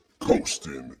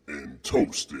coasting and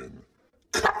toasting,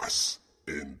 Cas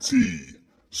and T,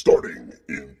 starting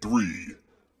in 3,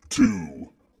 2,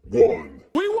 1.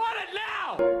 We want it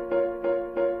now!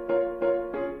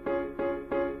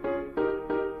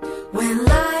 When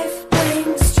life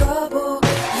brings trouble,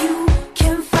 you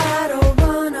can fight or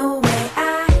run away.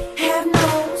 I have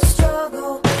no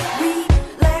struggle.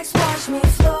 Relax, watch me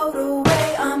float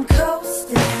away. I'm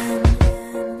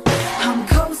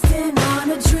coasting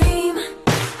on a dream.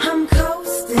 I'm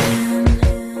coasting.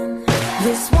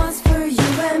 This one's for you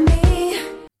and me.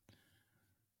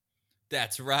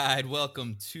 That's right.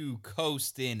 Welcome to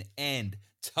Coastin' and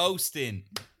Toastin'.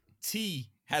 T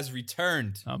has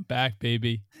returned. I'm back,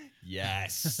 baby.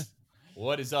 Yes.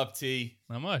 What is up, T?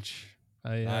 Not much.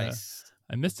 Nice.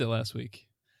 I missed it last week.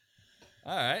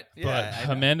 All right. Yeah.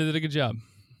 But Amanda did a good job.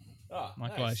 Oh, Not nice.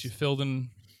 gonna lie, she filled in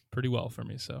pretty well for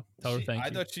me. So tell her thank I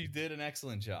you. thought she did an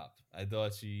excellent job. I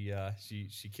thought she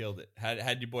killed it.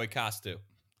 How'd your boy Cas do?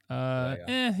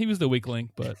 He was the weak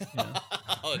link, but you know,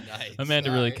 Oh, nice. Amanda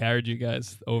All really right. carried you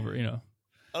guys over. You know.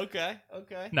 Okay.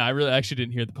 No, I really actually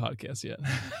didn't hear the podcast yet.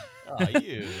 Oh,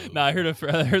 you. No, I heard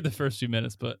the first few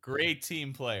minutes, but Great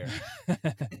team player.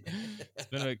 it's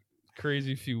been a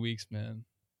crazy few weeks, man.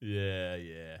 Yeah.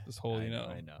 This whole I you know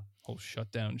I know. whole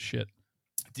shutdown shit.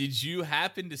 Did you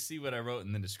happen to see what I wrote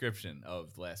in the description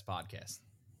of the last podcast?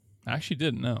 I actually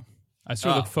didn't know. I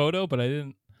saw the Oh. photo, but I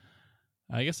didn't.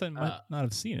 I guess I might not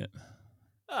have seen it.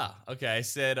 Oh, okay. I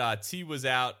said T was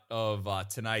out of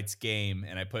tonight's game,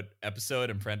 and I put episode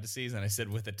in parentheses, and I said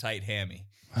with a tight hammy.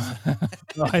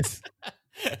 Nice.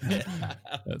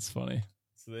 That's funny.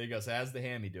 So there you go. So how's the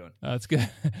hammy doing? That's good.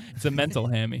 It's a mental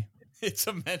hammy. It's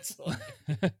a mental.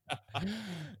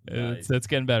 It's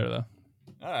getting better though.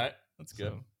 All right, that's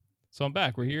good. So I'm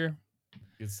back. We're here.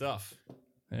 Good stuff.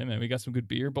 Hey man, we got some good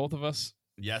beer, both of us.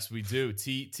 Yes, we do.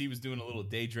 T was doing a little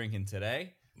day drinking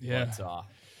today. Yeah. But,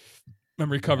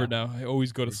 I'm recovered now. I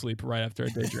always go to sleep right after a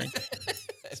day drink,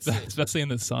 especially in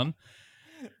the sun.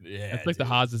 Yeah, It's like the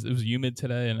hottest. It was humid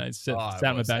today, and I sat in my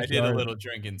I backyard. did a little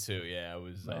drinking too. Yeah, I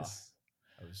was. Nice.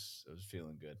 I was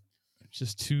feeling good.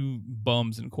 Just two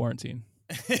bums in quarantine,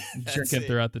 drinking it.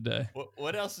 throughout the day.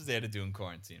 What else is there to do in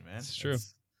quarantine, man? It's true.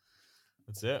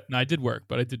 That's it. No, I did work,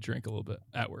 but I did drink a little bit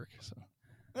at work. So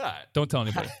All right. don't tell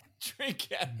anybody. Drink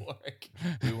at work.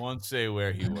 We won't say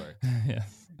where he worked. Yeah,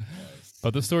 Nice.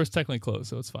 but the store is technically closed,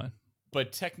 so it's fine.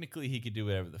 But technically, he could do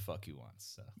whatever the fuck he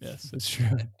wants. So. Yes, it's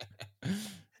true.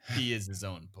 He is his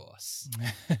own boss.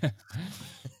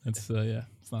 It's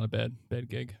it's not a bad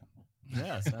gig.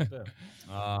 Yeah, it's not bad.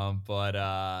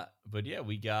 But yeah,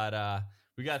 we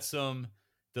got some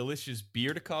delicious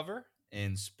beer to cover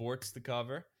and sports to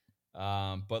cover.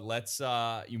 But let's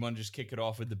you want to just kick it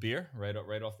off with the beer right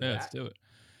off the Yeah, bat? let's do it.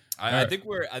 I think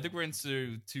we're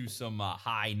into some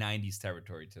high 90s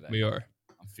territory today. We are.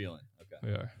 I'm feeling okay. We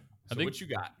are. So what you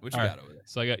got? What you All got right. over there?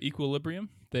 So I got Equilibrium.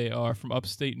 They are from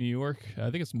upstate New York. I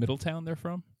think it's Middletown they're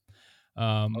from.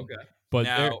 Okay. But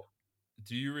Now,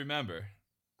 do you remember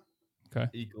Okay.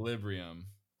 Equilibrium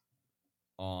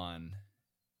on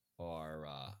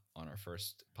our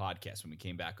first podcast when we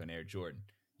came back on Air Jordan?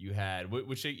 You had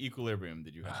which Equilibrium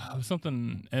did you have? it was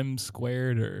something M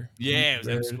squared or Yeah, it was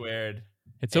M squared. squared.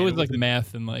 It's And always it like was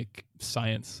math and like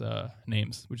science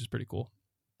names, which is pretty cool.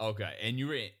 Okay, and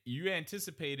you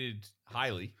anticipated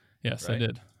highly, Yes, Right.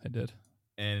 I did.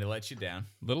 and it let you down.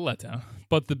 Little letdown.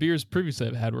 But the beers previously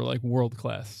I've had were like world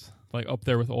class, like up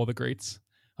there with all the greats.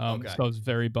 Okay. So I was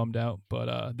very bummed out.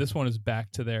 But this one is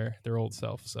back to their old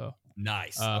self. So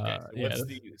Nice. Yeah,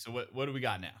 What do we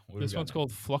got now? What do this we got one's now?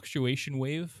 called Fluctuation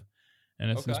Wave, and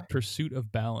it's this Okay. Pursuit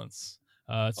of Balance.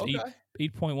 It's Okay.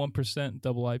 8.1%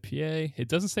 double IPA. It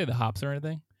doesn't say the hops or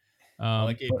anything. I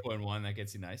like but- 8.1. That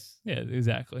gets you nice. Yeah,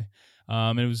 exactly.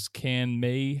 And it was canned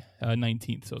May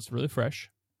 19th, so it's really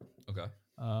fresh. Okay.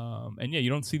 And yeah, you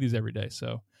don't see these every day,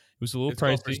 so it was a little It's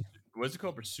called pricey. What's it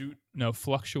called? Pursuit. No,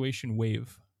 Fluctuation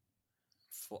Wave.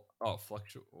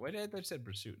 Fluctuate. Why did I said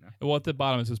pursuit now? Well, at the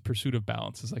bottom it says Pursuit of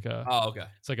Balance. It's like a Oh, okay.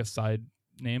 it's like a side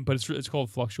name, but it's called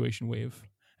Fluctuation Wave,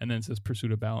 and then it says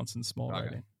Pursuit of Balance in small Okay.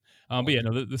 writing. But yeah,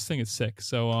 no, this thing is sick.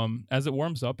 So as it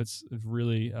warms up, it's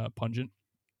really pungent.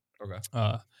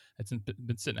 Okay. It's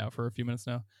been sitting out for a few minutes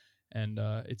now, and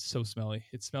it's so smelly.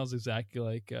 It smells exactly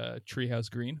like Treehouse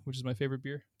Green, which is my favorite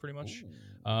beer, pretty much.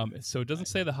 So it doesn't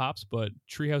say the hops, but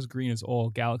Treehouse Green is all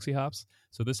Galaxy hops.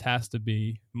 So this has to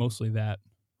be mostly that,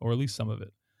 or at least some of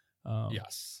it.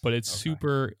 Yes. But it's Okay.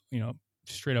 super,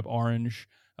 straight up orange.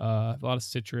 A lot of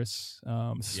citrus.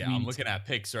 Sweet. Yeah, I'm looking at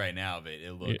pics right now of it.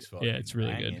 It looks fucking yeah, it's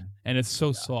really good, banging. and it's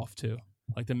so soft too.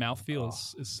 Like the mouthfeel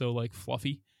is so like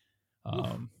fluffy.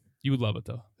 You would love it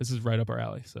though. This is right up our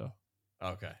alley. So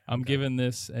Okay. I'm giving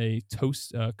this a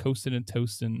Coastin' and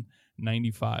Toastin'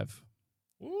 95,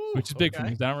 Ooh, which is big for me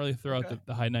okay. 'cause I don't really throw out Okay.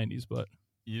 the high 90s, but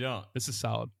You don't. this is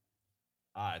solid.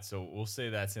 All right, so we'll say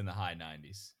that's in the high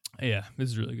 90s. Yeah, this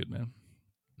is really good, man.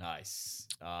 Nice.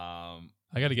 I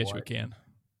got to get you a what- can.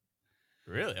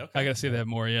 Really? Okay. I got to say they have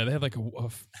more. Yeah, they had like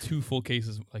 2 full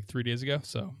cases like 3 days ago.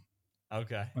 So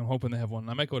Okay. I'm hoping they have one.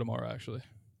 I might go tomorrow actually,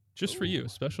 just for you.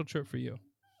 Special trip for you.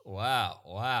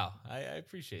 Wow. I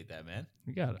appreciate that, man.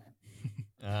 You got it.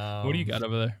 Um, What do you got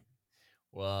over there?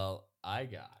 Well, I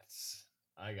got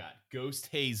Ghost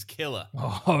Haze Killer.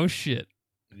 Oh shit.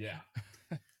 Yeah.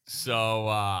 So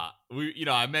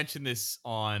I mentioned this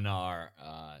on our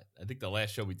I think the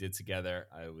last show we did together.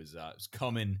 It was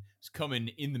coming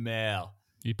in the mail.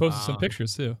 You posted some Um,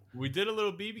 pictures too. We did a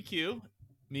little BBQ.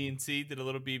 Me and T did a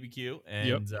little BBQ,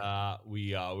 and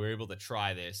we were able to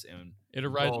try this. And It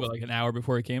arrived both- about like an hour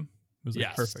before it came. It was like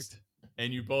Yes. perfect.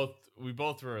 and we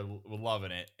both were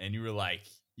loving it. And you were like,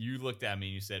 you looked at me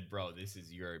and you said, "Bro, this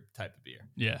is your type of beer."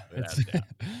 Yeah, Without it's, a doubt.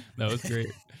 that was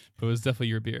great. But it was definitely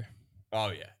your beer. Oh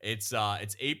yeah, it's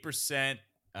 8%.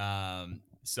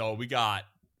 So we got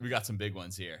some big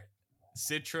ones here: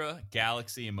 Citra,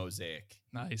 Galaxy, and Mosaic.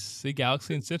 Nice. See,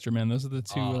 Galaxy and Citra, man. Those are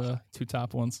the two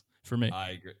top ones for me.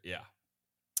 I agree. Yeah.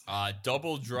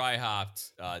 Double dry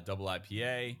hopped, double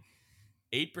IPA,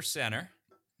 8%er.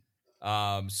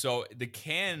 So the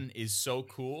can is so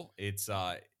cool. It's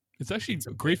Actually it's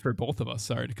a great for both of us.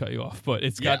 Sorry to cut you off, but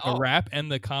it's got the wrap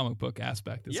and the comic book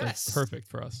aspect. It's Yes. like perfect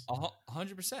for us.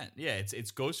 100%. Yeah,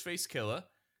 it's Ghostface Killer,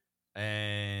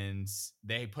 and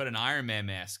they put an Iron Man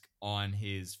mask on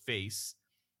his face,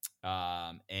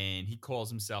 and he calls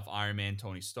himself Iron Man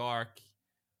Tony Stark,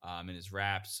 in his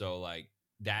rap. So like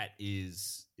that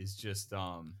is just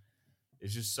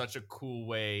it's just such a cool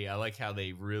way. I like how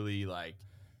they really like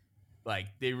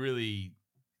they really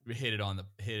hit it on the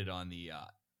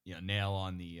nail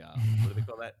on the what do they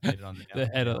call that? Hit it on the nail.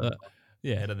 The head of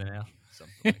the Head of the nail,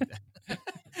 something like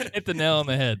that. hit the nail on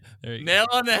the head. There you Nail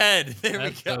on the head. There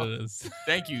That's we what go. it is.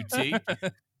 Thank you, T,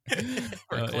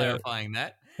 for Yeah. clarifying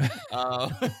that.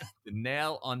 The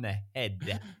nail on the head.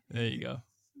 There you go.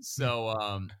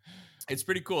 So it's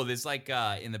pretty cool. There's like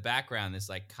in the background, there's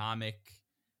like comic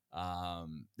art.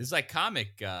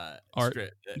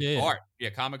 Yeah. Art. Yeah,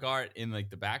 comic art in like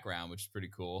the background, which is pretty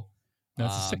cool.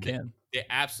 That's a sick They, can. they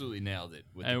absolutely nailed it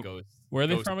with And the ghost. Where are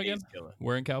they Ghost from Haze again? Killer.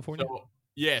 Where in California?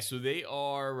 So they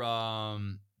are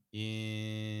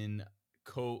in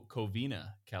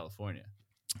Covina, California.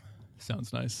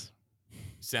 Sounds nice.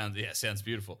 Sounds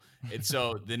beautiful. And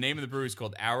so the name of the brewery is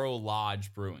called Arrow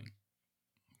Lodge Brewing.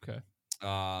 Okay.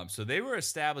 So they were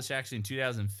established actually in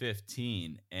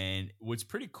 2015, and what's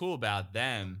pretty cool about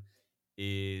them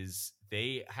is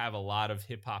they have a lot of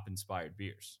hip hop inspired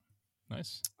beers.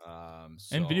 Nice.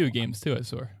 So, And video games too, I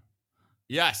saw.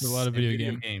 Yes, A lot of and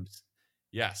video games.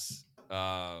 Yes.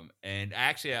 And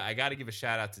actually, I got to give a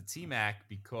shout out to T-Mac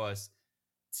because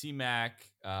T-Mac,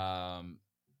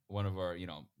 one of our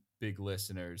big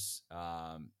listeners,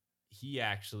 he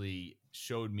actually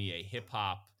showed me a hip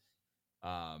hop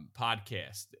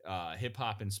podcast, hip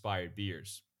hop inspired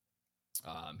beers.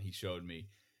 He showed me,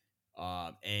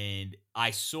 and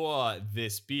I saw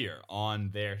this beer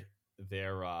on their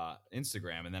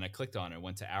Instagram, and then I clicked on it and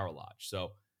went to Arrow Lodge.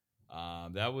 So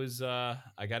that was I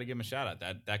got to give him a shout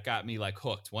out. That got me like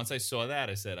hooked. Once I saw that,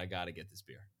 I said I got to get this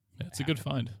beer. Yeah, it's a good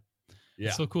find. Yeah,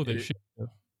 It's so cool they It- ship.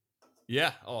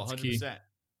 Yeah, oh, That's key. 100%.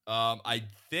 I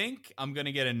think I'm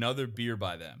gonna get another beer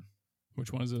by them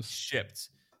Which one is this? shipped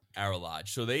Arrow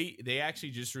Lodge. So they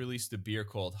actually just released a beer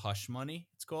called Hush Money.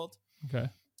 It's called. Okay.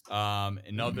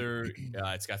 Another.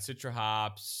 It's got Citra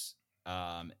hops,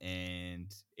 and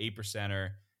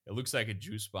 8%er. It looks like a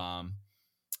juice bomb,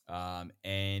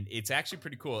 and it's actually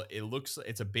pretty cool.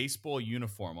 It's a baseball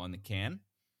uniform on the can.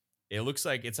 It looks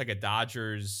like it's like a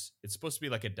Dodgers. It's supposed to be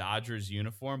like a Dodgers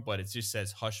uniform, but it just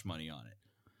says Hush Money on it.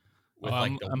 With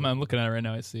I'm looking at it right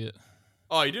now. I see it.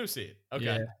 Oh, you do see it. Okay.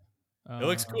 Yeah. It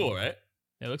looks cool, right?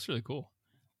 Yeah, it looks really cool.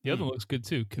 The other one looks good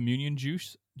too. Communion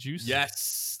juice.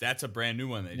 Yes, that's a brand new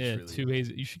one. They Yeah, just two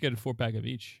released. hazy. You should get a 4-pack of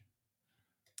each.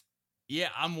 Yeah,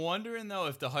 I'm wondering though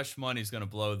if the Hush Money is going to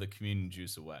blow the communion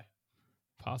juice away.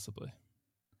 Possibly.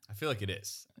 I feel like it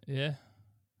is. Yeah.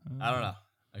 I don't know.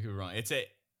 I could be wrong.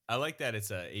 I like that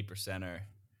it's a 8%er,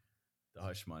 the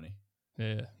Hush Money.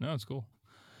 Yeah. No, it's cool.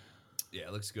 Yeah,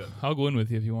 it looks good. I'll go in with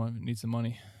you if you want. Need some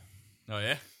money. Oh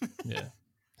yeah. Yeah.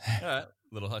 All right,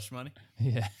 little Hush Money.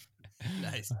 Yeah.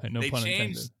 Nice. No they pun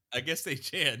changed. intended. I guess they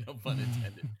changed. No pun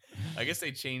intended. I guess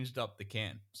they changed up the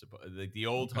can. The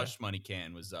old Okay. Hush Money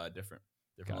can was different.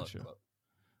 Gotcha. look,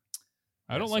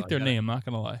 I don't so like their gotta- name. I'm not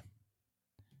gonna lie.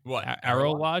 What?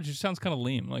 Arrow Lodge. It sounds kind of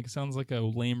lame. Like it sounds like a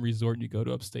lame resort you go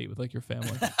to upstate with like your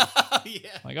family. Yeah.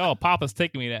 Like, oh, Papa's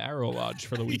taking me to Arrow Lodge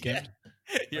for the weekend.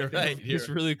 You're Like, they have right. These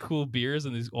really cool beers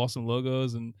and these awesome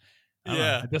logos, and I don't know,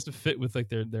 Yeah. it doesn't fit with like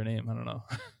their name. I don't know.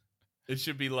 It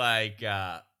should be like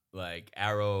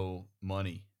Arrow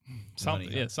Money. Something,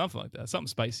 Money, yeah, something like that. Something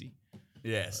spicy.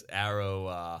 Yes,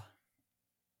 Arrow.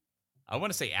 I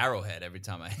want to say Arrowhead every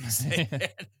time I say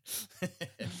it.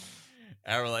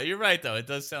 Arrowhead. You're right though. It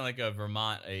does sound like a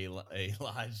Vermont, a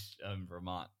lodge in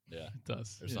Vermont. Yeah, It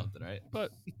does, or yeah. something, right?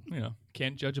 But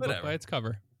can't judge a book Whatever. by its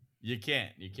cover. You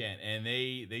can't, and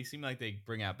they seem like they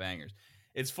bring out bangers.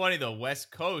 It's funny though. West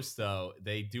Coast though,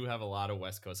 they do have a lot of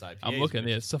West Coast IPAs. I'm looking,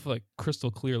 which- yeah, stuff like crystal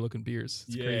clear looking beers.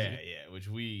 It's yeah, crazy. yeah, which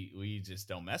we just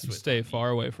don't mess You with. stay far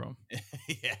away from.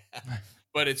 Yeah,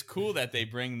 but it's cool that they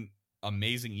bring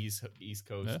amazing East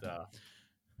Coast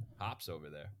hops over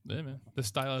there. Yeah, man. The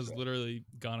style has literally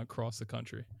gone across the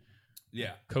country,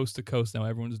 Yeah, coast to coast. Now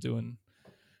everyone's doing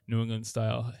New England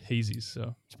style hazies,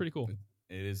 so it's pretty cool.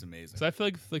 it is amazing. So I feel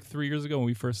like 3 years ago when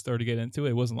we first started to get into it,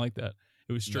 it wasn't like that.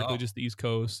 It was strictly No. just the East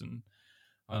Coast, and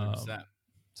 100%.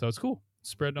 so it's cool. It's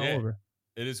spreading Yeah. all over.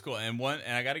 It is cool, and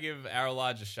I got to give Arrow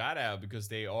Lodge a shout out because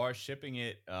they are shipping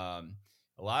it. A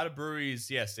lot of breweries,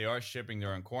 yes, they are shipping.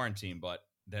 They're in quarantine, but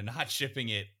they're not shipping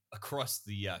it across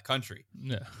the country.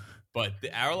 Yeah, But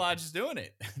the Arrow Lodge is doing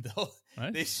it.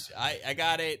 nice. I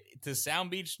got it to Sound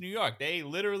Beach, New York. They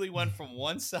literally went from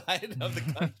one side of the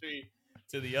country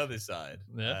to the other side.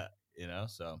 Yeah.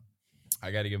 So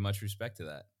I got to give much respect to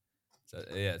that. So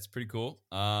yeah, it's pretty cool.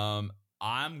 I'm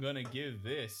gonna give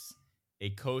this a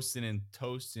Coastin' and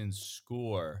Toastin'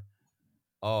 score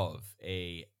of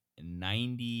a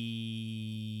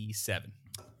 97.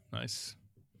 Nice.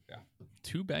 Yeah.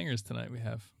 2 bangers tonight we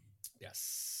have.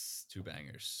 Yes, 2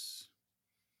 bangers.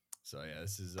 So yeah,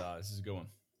 this is a good one.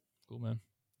 Cool, man.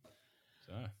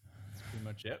 So that's pretty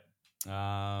much it.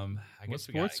 I What guess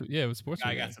sports? we got, Yeah, what sports?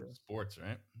 I we got some sports,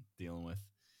 right? Dealing with.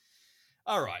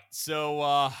 All right,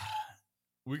 so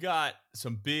we got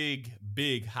some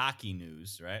big hockey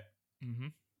news, right? Mm-hmm.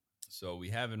 So we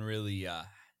haven't really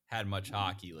had much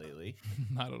hockey lately.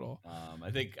 Not at all.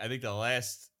 I think the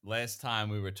last time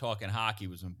we were talking hockey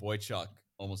was when Boychuk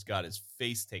almost got his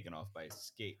face taken off by a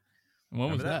skate. When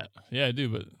was Remember that? Yeah, I do,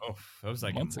 but Oh, that was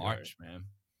like in Months ago. March, man.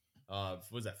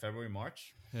 Was that February,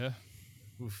 March? yeah.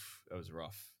 Oof, that was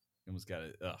rough. He almost got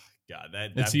it. Oh God,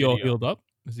 that Is he all video- healed up?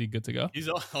 Is he good to go? He's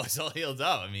all healed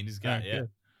up. I mean, he's got Alright, good.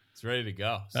 it's ready to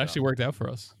go. It actually worked out for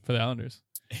us, for the Islanders.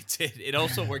 It did. It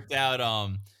also worked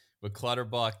out with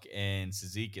Clutterbuck and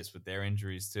Cizikas with their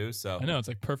injuries too. So I know, it's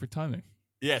like perfect timing.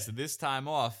 yeah, so this time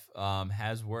off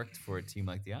has worked for a team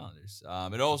like the Islanders.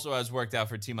 It also has worked out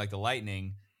for a team like the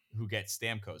Lightning, who get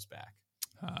Stamkos back.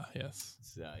 Ah, yes.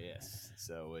 So yes,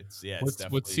 so it's it's What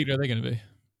definitely. seed are they going to be?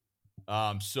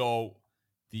 So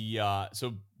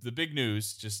the big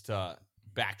news, just to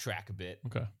backtrack a bit.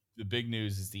 Okay. The big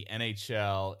news is the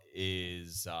NHL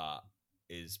is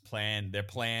planned. They're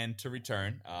planned to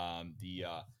return. The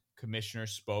commissioner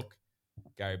spoke,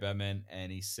 Gary Bettman,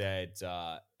 and he said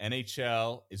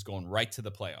NHL is going right to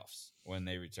the playoffs when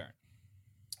they return.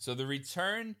 So the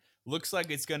return looks like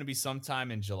it's going to be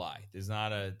sometime in July. There's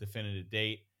not a definitive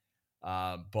date,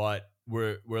 but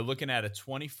we're looking at a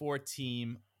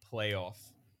 24-team playoff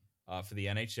for the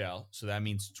NHL. So that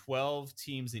means 12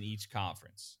 teams in each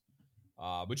conference,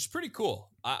 which is pretty cool.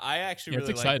 I actually Yeah, it's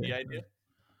really like the exciting. idea.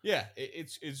 Yeah,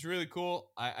 it's really cool.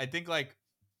 I think, like,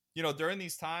 during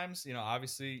these times,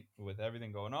 obviously with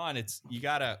everything going on, you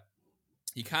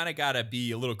kind of gotta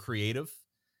be a little creative.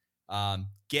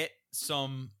 Get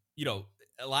some,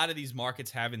 a lot of these markets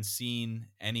haven't seen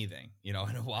anything, in a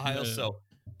while. Yeah. So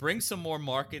bring some more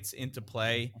markets into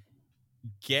play.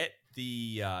 Get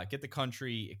the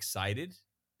country excited,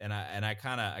 and I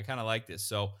kind of like this.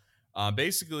 So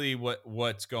basically,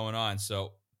 what's going on?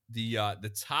 So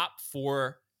the top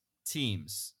 4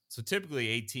 teams. So typically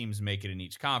 8 teams make it in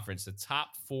each conference. The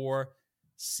top 4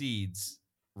 seeds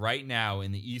right now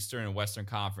in the Eastern and Western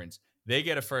Conference, they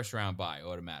get a first round bye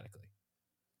automatically.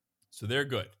 So they're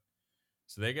good.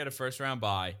 So they get a first round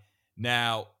bye.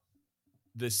 Now,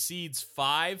 the seeds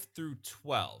 5 through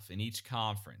 12 in each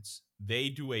conference, they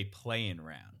do a play-in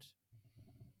round.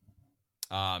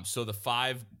 So the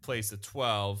 5 plays the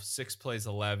 12, 6 plays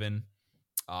 11,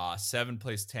 7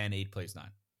 plays 10, 8 plays 9.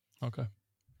 Okay.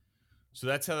 So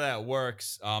that's how that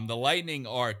works. The Lightning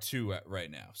are 2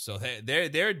 right now, so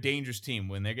they're a dangerous team.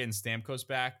 When they're getting Stamkos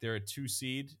back, they're a 2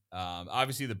 seed.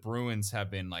 Obviously, the Bruins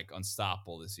have been like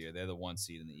unstoppable this year. They're the 1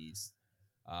 seed in the East.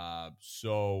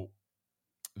 So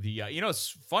it's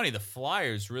funny. The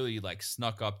Flyers really like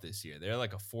snuck up this year. They're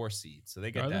like a 4 seed, so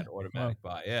they get Are that they? automatic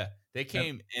bye. Yeah, they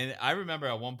came, and I remember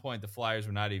at one point the Flyers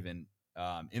were not even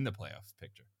in the playoff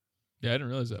picture. Yeah, I didn't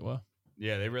realize that. Wow.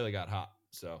 Yeah, they really got hot.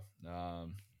 So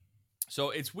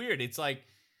it's weird. It's like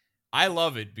I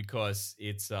love it because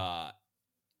it's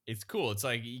cool. It's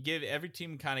like you give every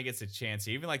team kind of gets a chance.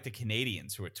 Even like the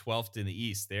Canadians, who are 12th in the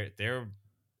East, they're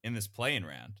in this playing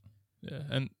round. Yeah,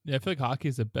 and I feel like hockey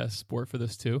is the best sport for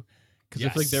this too, because I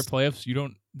feel like their Yes. playoffs,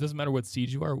 it doesn't matter what seed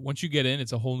you are. Once you get in,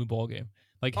 it's a whole new ball game.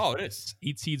 Like, Oh, it is.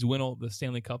 8 seeds win all the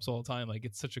Stanley Cups all the time. Like,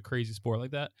 it's such a crazy sport like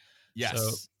that. Yes.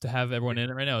 So to have everyone in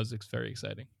it right now is very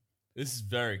exciting. This is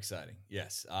very exciting.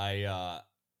 Yes, I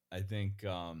think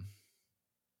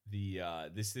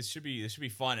this should be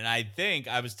fun, and I think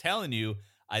I was telling you,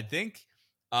 I think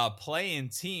playing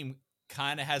team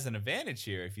kind of has an advantage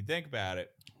here if you think about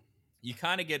it. You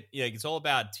kind of get it's all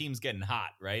about teams getting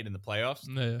hot, right, in the playoffs.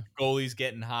 Yeah. Goalies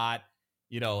getting hot,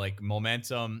 like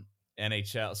momentum,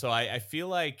 NHL. So I feel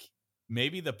like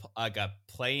maybe a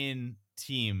playing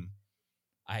team,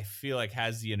 I feel like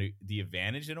has the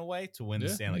advantage in a way to win the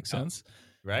Stanley makes Cup. sense.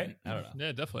 Right? I don't know.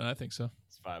 Yeah, definitely. I think so.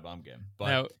 It's the vibe I'm getting. But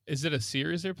Now, is it a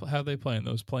series? How are they playing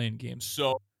those playing games?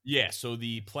 so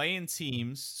the playing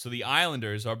teams, so the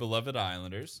Islanders, our beloved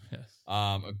Islanders, Yes.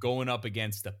 are going up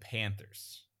against the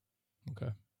Panthers.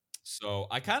 Okay. So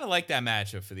I kind of like that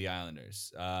matchup for the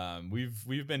Islanders.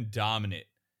 We've been dominant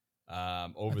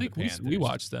over I think the Panthers. we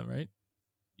watched them, right?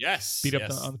 Yes. Beat up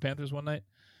yes. on the Panthers one night.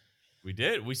 We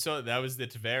did. We saw that was the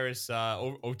Tavares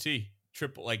OT,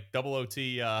 double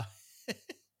OT. Oh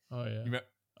yeah. Remember-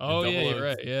 Oh double yeah, you're OT.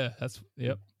 right. Yeah,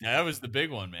 yeah, that was the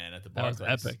big one, man, at the that was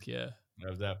Barclays. epic. Yeah. That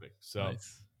was epic. So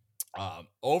Nice.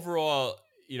 overall,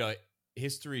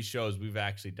 history shows we've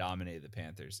actually dominated the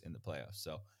Panthers in the playoffs.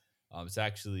 So it's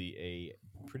actually a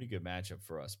pretty good matchup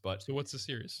for us. But So what's the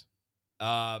series?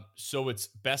 so it's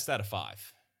best out of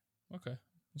 5. Okay.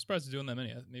 I'm surprised they're doing that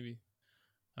many. Maybe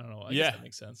I don't know. I Yeah. guess that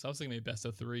makes sense. I was thinking maybe best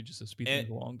of 3 just to speed things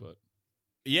along, but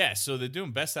Yeah, so they're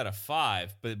doing best out of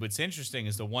 5. But what's interesting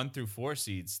is the 1 through 4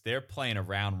 seeds, they're playing a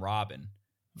round robin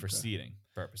for Okay. seeding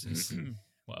purposes.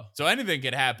 wow. So anything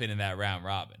could happen in that round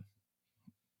robin.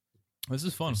 This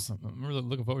is fun. I'm really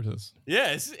looking forward to this.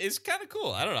 Yeah, it's kind of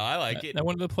cool. I don't know. I like it. Now,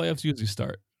 when do the playoffs usually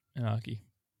start in hockey?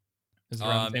 Is it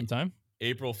around the same time?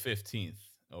 April 15th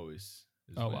always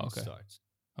is Oh, when wow, it okay. starts.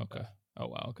 Okay. Oh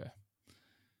wow. Okay.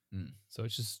 Mm. So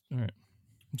it's just all right.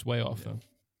 It's way off Yeah. though.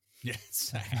 Yeah,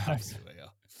 it's absolutely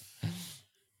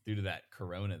due to that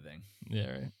Corona thing.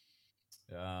 Yeah.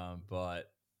 Right.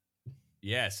 But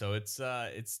yeah, so it's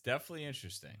definitely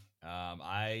interesting. I'm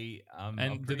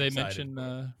And did pretty they excited mention?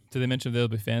 for it. Did they mention there'll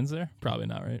be fans there? Probably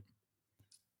not, right?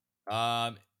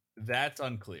 That's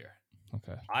unclear.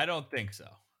 Okay. I don't think so.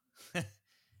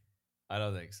 I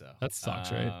don't think so. That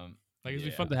sucks, right? Like it'd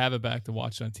be yeah. fun to have it back to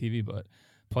watch on TV, but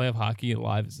playoff hockey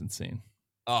live is insane.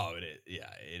 Oh, it is.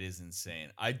 Yeah, it is insane.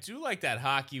 I do like that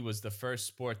hockey was the first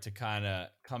sport to kind of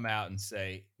come out and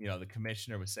say, the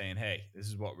commissioner was saying, "Hey, this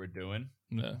is what we're doing."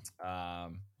 Yeah.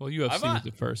 Well, UFC was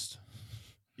the first.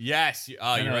 Yes.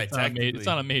 I You're know right. It's not, Technically, it's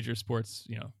not a major sports,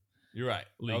 you're right.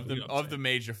 league, Of you know what I'm the saying.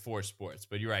 major 4 sports,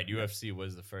 but you're right. UFC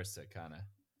was the first to kind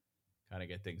of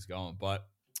get things going. But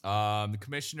the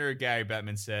commissioner Gary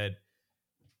Bettman said,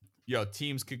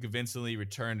 teams could convincingly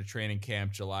return to training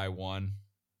camp July 1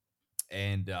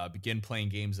 and begin playing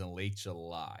games in late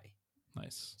July.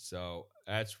 Nice. So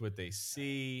that's what they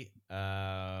see.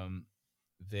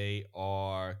 They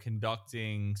are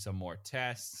conducting some more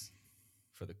tests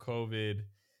for the COVID.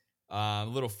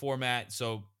 Little format.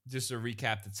 So just to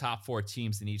recap, the top 4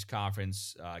 teams in each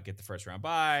conference get the first round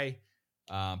bye.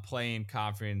 Playing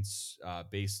conference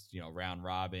based, round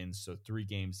robins. So 3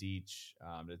 games each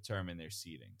to determine their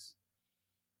seedings.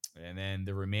 And then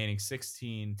the remaining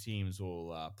 16 teams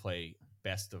will play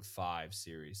best of 5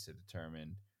 series to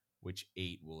determine which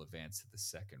 8 will advance to the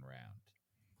second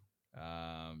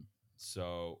round.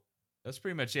 So that's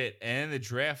pretty much it. And the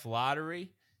draft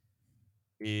lottery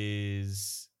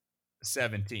is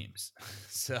 7 teams.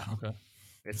 So Okay.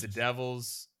 it's the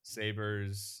Devils,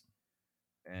 Sabres,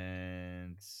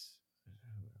 and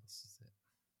who else is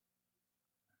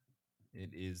it?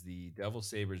 It is the Devils,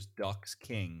 Sabres, Ducks,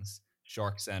 Kings,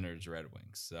 Sharks, Senators, Red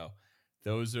Wings. So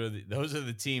those are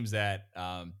the teams that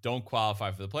don't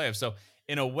qualify for the playoffs. So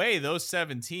in a way, those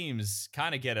 7 teams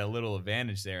kind of get a little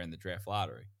advantage there in the draft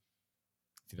lottery,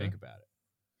 if you think about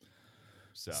it.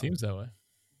 So Seems that way.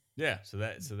 yeah, so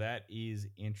that is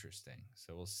interesting.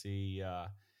 So we'll see. A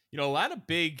lot of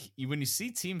big when you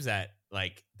see teams that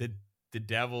like the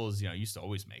Devils, used to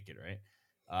always make it, right?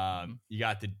 You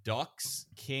got the Ducks,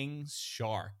 Kings,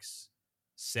 Sharks,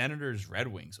 Senators, Red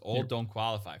Wings, all Yeah. don't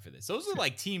qualify for this. Those are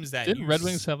like teams that Didn't Red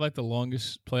Wings have like the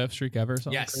longest playoff streak ever or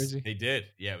something yes, crazy? they did.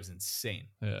 Yeah, it was insane.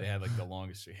 Yeah. They had like the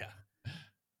longest streak. Yeah.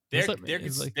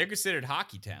 It's They're considered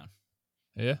hockey town.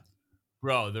 Yeah.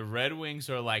 Bro, the Red Wings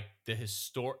are like they're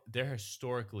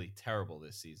historically terrible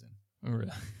this season. Oh,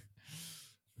 really?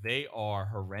 They are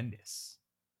horrendous.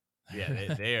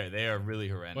 Yeah, they are really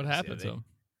horrendous. What happened to them?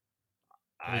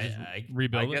 I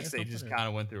rebuilding guess or they just something, or- kind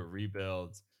of went through a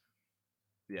rebuild.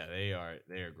 Yeah, they are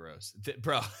gross.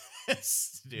 Bro,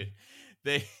 dude.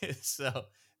 So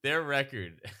their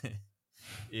record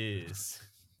is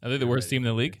Are they the worst team in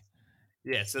the league?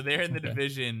 yeah, so they're in the Okay.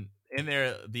 division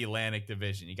the Atlantic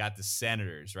Division. You got the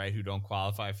Senators, right, who don't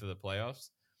qualify for the playoffs.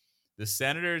 The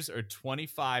Senators are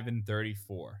 25 and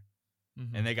 34,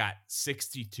 Mhm. and they got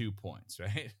 62 points,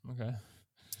 right? Okay.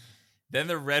 Then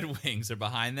the Red Wings are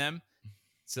behind them.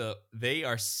 So they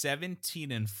are 17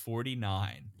 and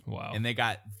 49, Wow. and they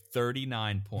got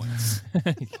 39 points.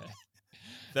 Okay.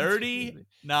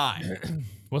 39.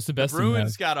 What's the best?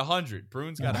 Bruins got 100.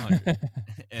 Bruins got 100.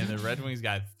 and the Red Wings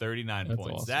got 39 That's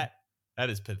points. awesome. That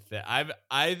is pathetic.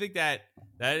 I think that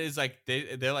is like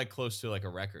they're like close to like a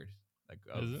record. Like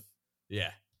Is it?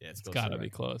 Yeah, it's It's close got to to a be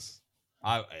record. close.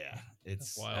 Yeah,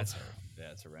 it's That's wild.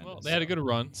 that's horrendous. Well, they had a good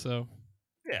run, so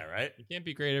yeah, right. you can't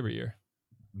be great every year.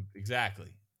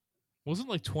 Exactly. Wasn't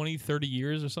it like 20, 30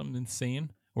 years or something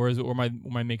insane? Or is it? Or am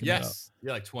I making that up? Yes,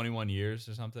 yeah, like 21 years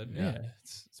or something. Yeah,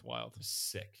 it's wild. It was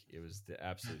sick. It was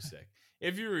absolutely sick.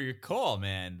 If you recall,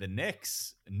 man, the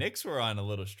Knicks were on a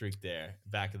little streak there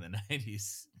back in the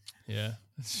 90s. Yeah,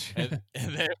 And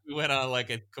then we went on like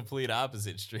a complete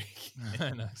opposite streak. I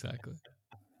know exactly.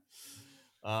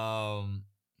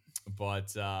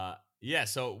 But yeah,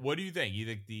 so what do you think? You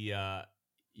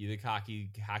think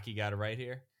hockey got it right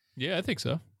here? Yeah, I think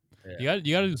so. Yeah.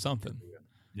 You got to do something.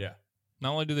 Yeah,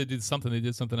 Not only did they do something, they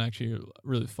did something actually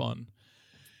really fun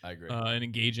I agree. and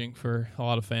engaging for a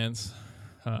lot of fans.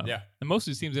 Yeah. and most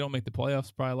of these teams they don't make the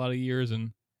playoffs probably a lot of years,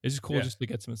 and it's just cool Yeah. just to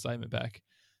get some excitement back.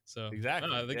 So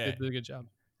Exactly, I think yeah. they did a good job.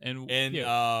 And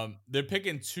They're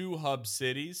picking 2 hub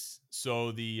cities.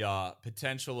 So the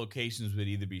potential locations would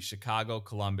either be Chicago,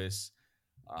 Columbus,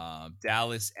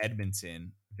 Dallas,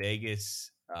 Edmonton,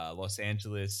 Vegas, Los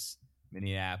Angeles,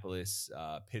 Minneapolis,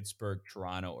 Pittsburgh,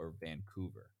 Toronto, or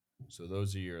Vancouver. So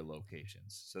those are your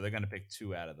locations. So they're going to pick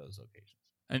 2 out of those locations.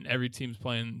 and every team's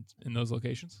playing in those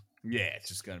locations. Yeah, it's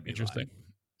just going to be Interesting. live.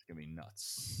 It's going to be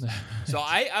nuts. So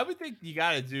I would think you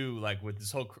got to do like with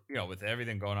this whole, with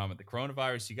everything going on with the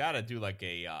coronavirus, you got to do like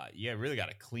really got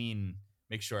to clean,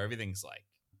 make sure everything's like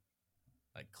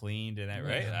cleaned and that,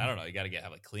 right? I don't know. You got to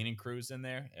have like cleaning crews in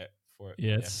there for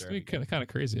Yeah, it's after every kind of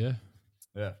crazy. Yeah,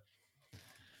 yeah.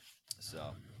 So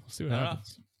we'll see what I don't know.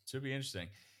 happens. Should be interesting.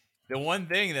 The one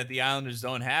thing that the Islanders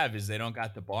don't have is they don't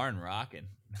got the barn rocking.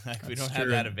 Like we That's don't have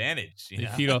true. that advantage. They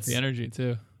feed off the energy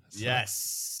too. So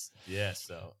Yes. Yeah.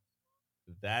 So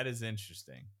that is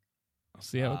interesting. we'll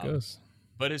see how it goes.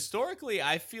 But historically,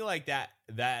 I feel like that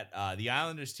the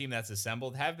Islanders team that's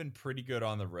assembled have been pretty good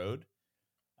on the road.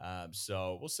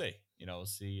 So we'll see. We'll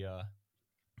see.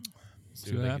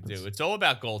 See what they can do. It's all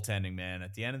about goaltending, man.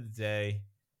 At the end of the day,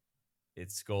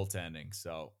 it's goaltending.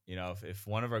 So if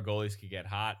one of our goalies could get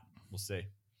hot, we'll see.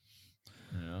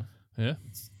 Yeah.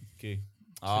 It's key.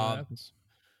 See what happens.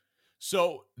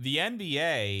 So the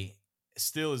NBA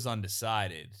still is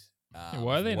undecided.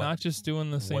 Why are they not just doing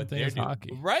the same what thing they're as doing.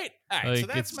 hockey? Right. All right. So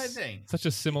Like, that's my it's thing. Such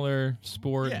a similar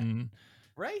sport Yeah. and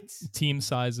Right. team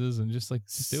sizes, and just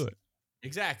do it.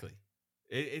 Exactly.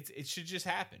 It should just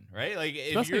happen, right? Like if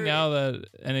Especially you're, now that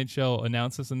NHL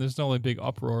announced this, and there's no like big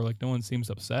uproar. Like no one seems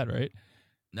upset, right?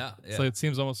 No. Yeah. So it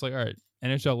seems almost like all right,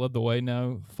 NHL led the way.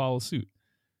 Now follow suit.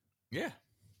 yeah.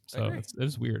 So agree. it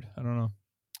is weird. I don't know.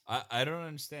 I don't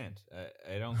understand.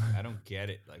 I don't get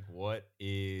it. Like what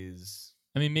is?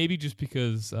 I mean, maybe just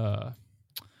because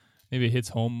maybe it hits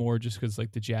home more, just because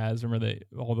like the Jazz, remember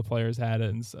all the players had it,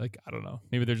 and it's like I don't know.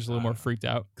 Maybe they're just a little more freaked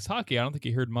out. Because hockey, I don't think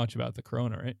you heard much about the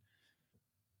corona, right?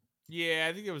 Yeah,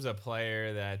 I think it was a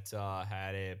player that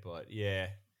had it, but yeah.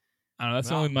 I don't know. That's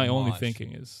Not my only much.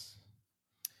 thinking is.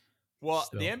 Well,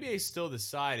 Still. the NBA is still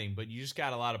deciding, but you just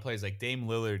got a lot of players. Like Dame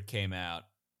Lillard came out,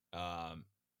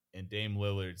 and Dame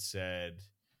Lillard said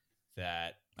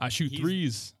that I shoot he's-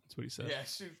 threes. That's what he said. yeah,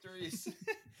 shoot threes.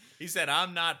 He said,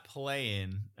 "I'm not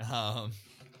playing."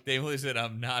 Dame Lillard said,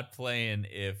 "I'm not playing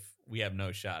if we have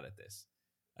no shot at this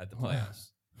at the Wow. playoffs,"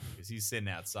 because he's sitting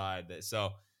outside.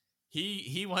 So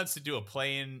he wants to do a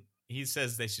play-in. He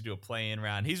says they should do a play-in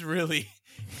round. He's really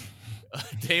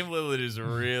Dame Lillard is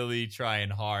really trying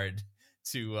hard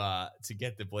to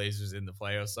get the Blazers in the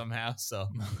playoffs somehow. So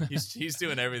he's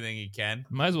doing everything he can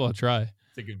Might as well try.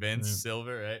 to convince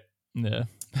Silver, right? Yeah.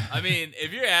 I mean,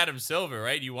 if you're Adam Silver,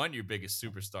 right, you want your biggest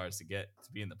superstars to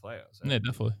be in the playoffs. Right? Yeah,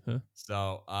 definitely. Yeah.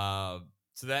 So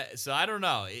so I don't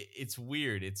know. It's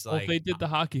weird. It's Well, like if they did the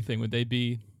hockey thing, would they'd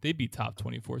be top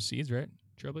 24 seeds, right?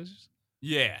 Trailblazers.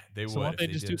 yeah, they So would. why don't if they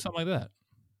they just did. do something like that?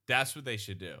 That's what they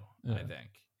should do. Yeah. I think.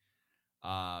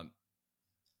 I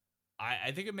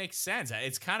think it makes sense.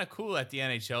 It's kind of cool that the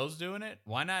NHL's doing it.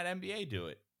 Why not NBA do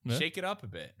it? Yeah. Shake it up a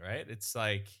bit, right? It's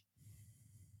like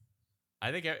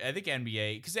I think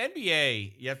NBA, because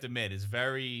NBA, you have to admit, is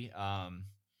very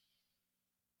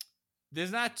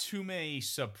there's not too many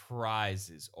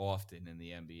surprises often in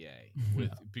the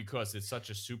NBA because it's such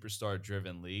a superstar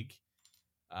driven league.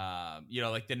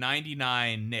 Like the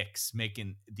 99 Knicks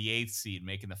making the 8th seed,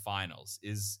 making the finals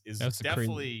is That's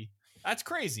definitely that's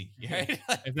crazy. Right?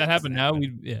 If that happened now,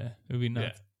 it would be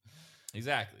nuts. Yeah,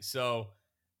 exactly. So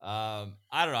I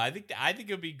don't know. I think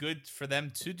it would be good for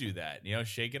them to do that.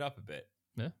 Shake it up a bit.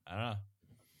 Yeah. I don't know.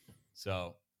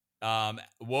 So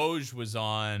Woj was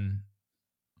on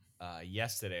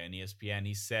yesterday on ESPN.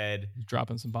 He said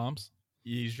Dropping some bombs.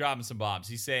 he's dropping some bombs.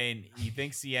 He's saying he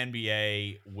thinks the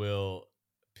NBA will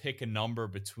pick a number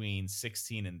between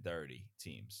 16 and 30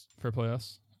 teams For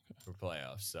playoffs. for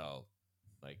playoffs. So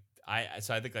I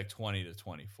think like 20 to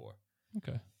 24.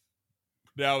 Okay.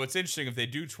 Now it's interesting if they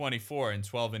do 24 and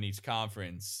 12 in each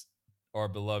conference, our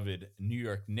beloved New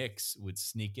York Knicks would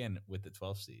sneak in with the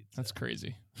 12th seed. So. That's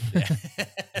crazy. Yeah.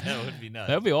 That would be nuts.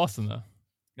 That would be awesome, though.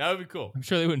 That would be cool. I'm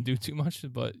sure they wouldn't do too much,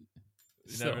 but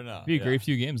You never know. It'd be a great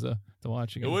few games, though, to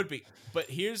watch again. It would be. But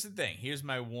here's the thing. Here's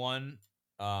my one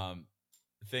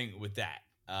thing with that.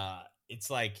 It's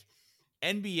like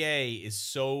NBA is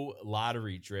so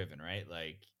lottery driven, right?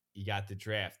 Like you got the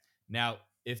draft. Now,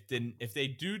 if they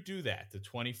do that, the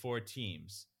 24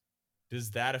 teams,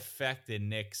 does that affect the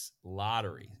Knicks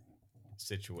lottery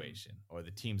situation or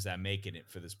the teams that making it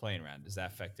for this playing round? Does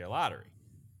that affect their lottery?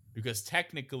 Because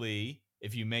technically,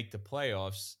 if you make the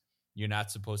playoffs, you're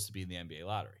not supposed to be in the NBA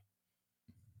lottery.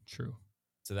 True.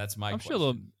 So that's my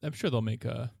question. I'm sure they'll make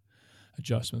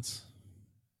adjustments.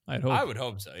 I'd hope. I would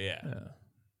hope so. Yeah. Yeah.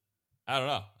 I don't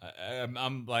know.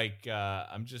 I'm like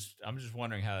I'm just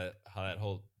wondering how that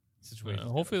whole situation.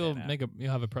 Hopefully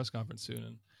you'll have a press conference soon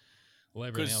and lay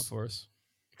everything out for us.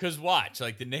 Because watch,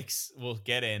 like the Knicks will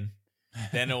get in,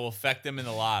 then it will affect them in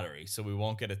the lottery, so we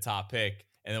won't get a top pick,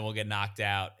 and then we'll get knocked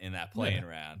out in that playing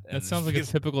round. And That sounds like a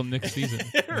typical Knicks season,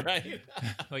 right?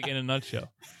 Like in a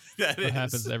nutshell. That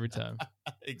happens every time.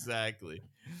 Exactly.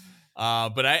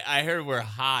 But I heard we're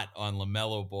hot on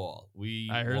LaMelo Ball.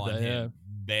 I heard want that, him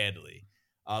badly.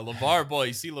 LeVar Ball,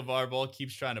 you see LeVar Ball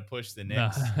keeps trying to push the Nah,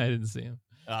 Knicks. I didn't see him.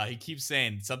 He keeps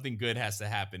saying something good has to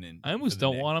happen. I almost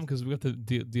don't want him because we have to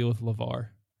deal with LeVar,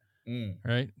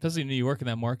 right? Especially in New York in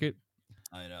that market.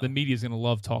 I know. The media's going to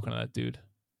love talking to that dude.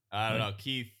 I don't know.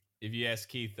 Keith, if you ask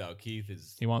Keith, though, Keith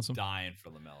is He wants him. dying for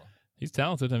LaMelo. He's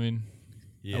talented. I mean,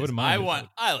 He I is. wouldn't mind.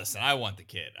 I want the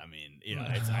kid. I mean,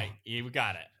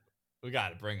 we got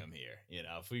to bring him here.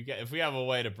 If we have a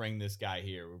way to bring this guy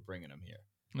here, we're bringing him here.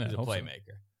 Yeah, He's a hope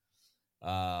so.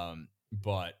 playmaker.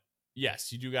 But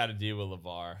yes, you do got to deal with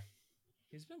LeVar.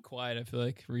 He's been quiet, I feel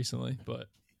like, recently, but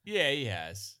Yeah, he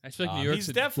has. I feel like New York's he's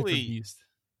a different definitely beast.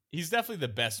 he's definitely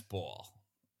the best Ball.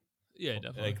 Yeah,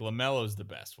 definitely. Like LaMelo's the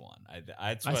best one.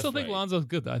 I still think Lonzo's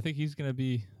good, though. I think he's going to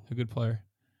be a good player.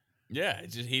 Yeah,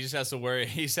 he just has to worry.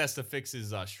 He just has to fix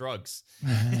his shrugs,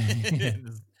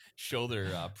 his shoulder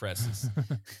presses.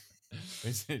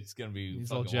 It's gonna be.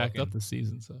 He's all jacked up this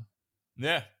season, so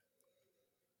yeah.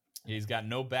 He's got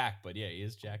no back, but yeah, he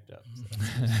is jacked up.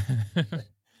 So.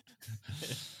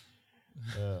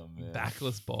 Oh man,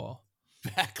 backless Ball.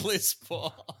 Backless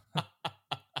Ball.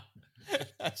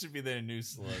 That should be their new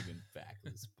slogan.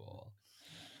 Backless Ball.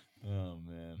 Oh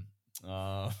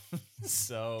man.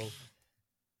 So.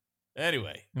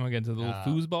 Anyway, You want to get into the little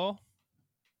foosball?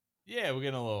 Yeah, we're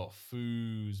getting a little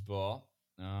foosball.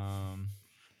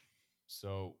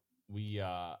 So we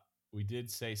did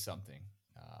say something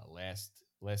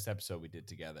last episode we did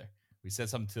together. We said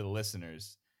something to the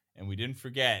listeners, and we didn't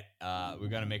forget. We're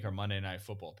gonna make our Monday Night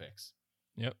Football picks.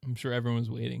 Yep, I'm sure everyone was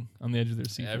waiting on the edge of their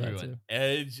seat. Everyone, for that too.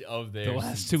 edge of their The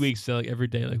last seats. 2 weeks, they're like every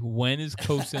day, like when is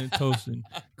Coastin and Toastin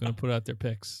going to put out their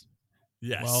picks?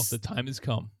 Yes. Well, the time has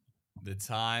come. The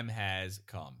time has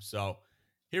come. So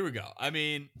here we go. I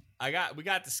mean, we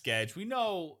got the sketch. We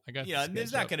know, the there's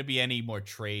sketch not up. going to be any more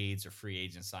trades or free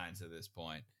agent signs at this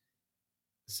point.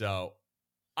 So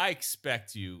I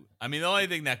expect you. I mean, the only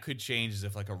thing that could change is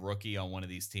if like a rookie on one of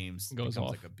these teams Goes becomes off.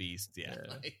 like a beast. Yeah.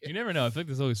 You never know. I feel like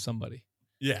there's always somebody.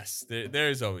 Yes,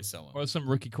 there's always someone. or some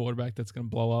rookie quarterback that's going to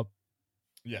blow up.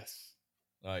 Yes,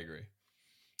 I agree.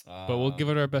 But we'll give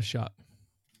it our best shot.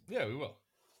 Yeah, we will.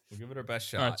 We'll give it our best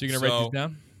shot. All right, so you're going to write these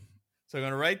down? So I'm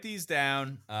going to write these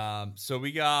down. So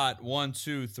we got 1,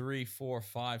 2, 3, 4,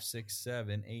 5, 6,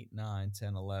 7, 8, 9,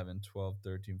 10, 11, 12,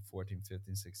 13, 14,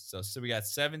 15, 16. So we got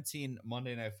 17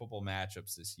 Monday Night Football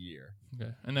matchups this year.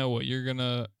 Okay. I know what you're going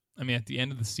to, at the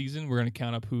end of the season, we're going to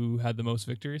count up who had the most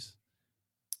victories.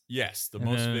 Yes, the And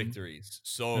most then- victories.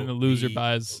 So And the loser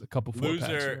buys a couple 4-packs.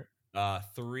 loser, right?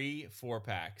 3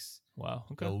 4-packs. Wow.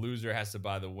 Okay. The loser has to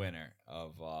buy the winner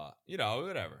of,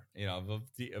 whatever,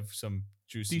 of some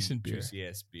Decent beer. juicy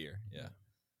ass beer. Yeah.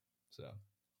 So,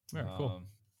 All right, cool.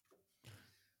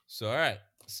 So, all right.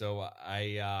 So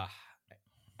I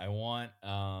want,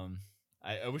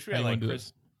 I wish we How had you like wanna do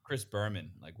this? Chris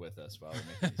Berman like with us while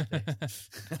we're making these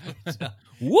picks. So-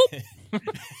 Whoop!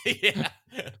 yeah.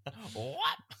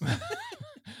 What?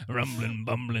 Rumbling,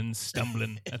 bumbling,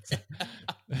 stumbling. That's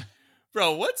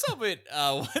Bro, what's up with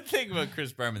one thing about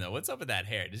Chris Berman though? What's up with that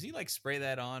hair? Does he like spray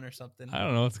that on or something? I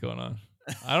don't know what's going on.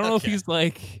 I don't know if Okay. he's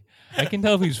like, I can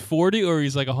tell if he's 40 or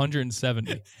he's like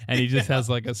 170 and he just has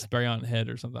like a spray on head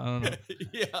or something. I don't know.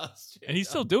 Yeah. And he's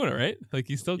still doing it, right? Like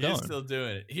he's still going. He's still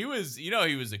doing it. He was, he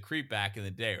was a creep back in the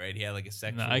day, right? He had like a No,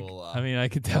 sexual. I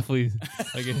could definitely,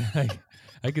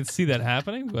 I could see that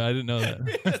happening, but I didn't know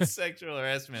that. sexual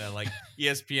harassment on like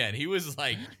ESPN. He was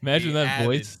like, Imagine the that avid-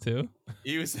 voice too.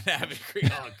 He was an avid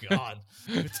creep. Oh God,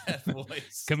 with that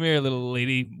voice. Come here, little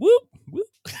lady. Whoop, whoop.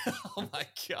 Oh my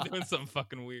God. Doing something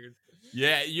fucking weird.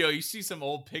 Yeah, you see some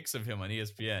old pics of him on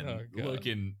ESPN Oh, God.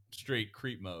 looking straight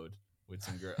creep mode with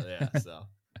some girl. Yeah, so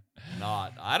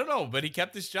I don't know, but he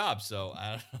kept his job, so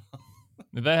I don't know.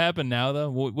 If that happened now,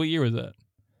 though, what year was that?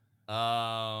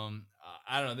 I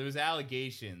don't know. There was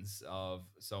allegations of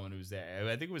someone who was there.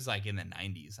 I think it was like in the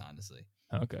 90s, honestly.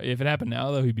 Okay. If it happened now,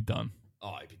 though, he'd be done. Oh,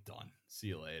 I'd be done. See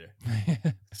you later.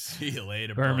 See you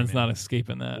later. Berman's Berman. not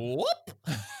escaping that. Whoop.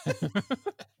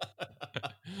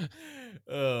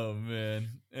 Oh man.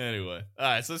 Anyway, all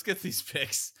right. So let's get these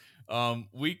picks.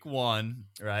 Week 1,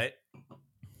 right?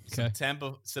 Okay.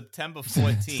 September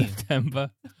 14th. September.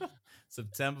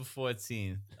 September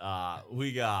 14th.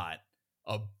 We got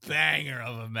a banger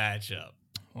of a matchup.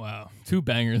 Wow. 2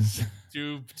 bangers.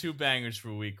 Two bangers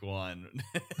for week 1.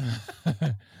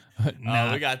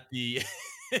 Nah. We got the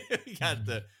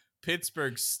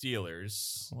Pittsburgh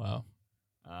Steelers Wow.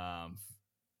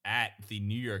 at the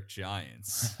New York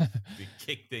Giants to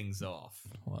kick things off.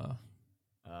 Wow.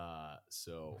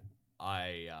 So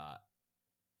I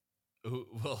who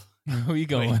Who are you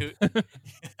going wait, with?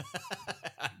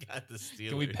 I got the Steelers.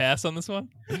 Can we pass on this one?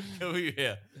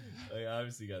 Yeah, I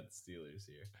obviously got the Steelers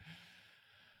here.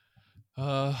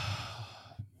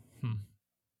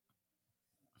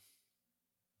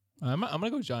 I'm gonna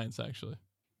go Giants actually.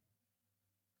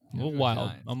 A You're little gonna go wild.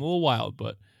 Giants. I'm a little wild,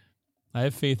 but I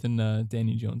have faith in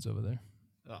Danny Jones over there.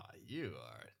 Oh, you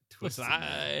are Listen, twisted.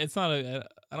 man. it's not a.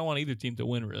 I don't want either team to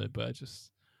win really, but I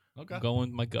just Okay. I'm going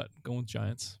with my gut. Going with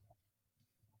Giants.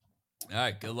 All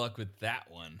right. Good luck with that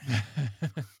one.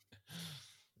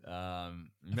 I think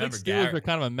Remember, Steelers Garrett, are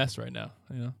kind of a mess right now.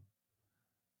 You know,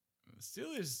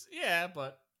 Steelers. Yeah,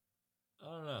 but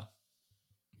I don't know.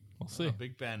 we'll see.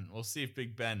 Big Ben. We'll see if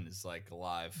Big Ben is like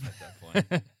alive at that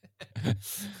point. I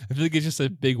feel like it's just a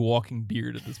big walking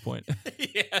beard at this point.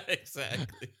 Yeah,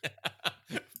 exactly.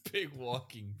 Big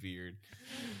walking beard.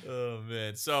 Oh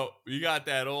man. So you got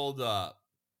that old Booger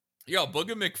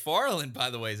McFarland, by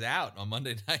the way, is out on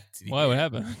Monday night. Did you Why? What hear?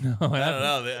 happened? No, what I happened?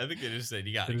 don't know. I think they just said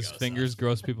you got to Did go. his fingers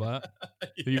gross people out?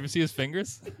 Did you ever see his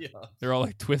fingers? Yeah. They're all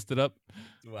like twisted up.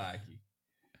 Wacky.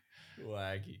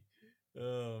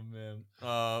 Oh man.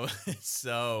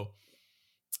 So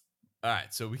all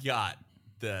right, so we got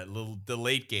the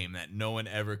late game that no one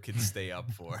ever could stay up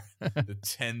for. The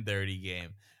 10:30 game.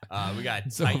 We got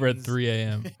It's over at Titans- 3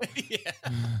 a.m. Yeah.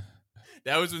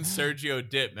 That was when Sergio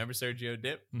Dip. Remember Sergio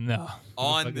Dip? No. Who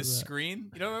On fuck the is that? screen.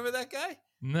 You don't remember that guy?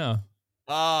 No.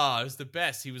 Oh, it was the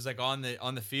best. He was like on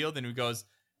the field and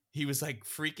he was like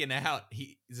freaking out.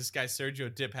 This guy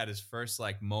Sergio Dip had his first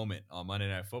like moment on Monday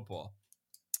Night Football.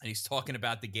 And he's talking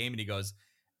about the game and he goes,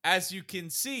 "As you can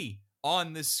see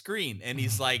on the screen." And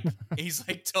he's like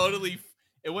totally,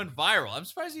 it went viral. I'm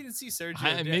surprised you didn't see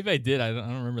Sergio Dip. Maybe I did. I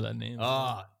don't remember that name.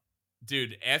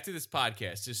 Dude, after this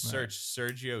podcast, just search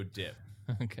Sergio Dip.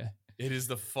 Okay. It is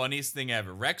the funniest thing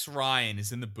ever. Rex Ryan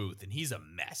is in the booth and he's a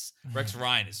mess. Rex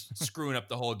Ryan is screwing up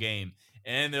the whole game.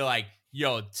 And they're like,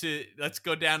 let's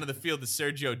go down to the field to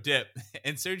Sergio Dip.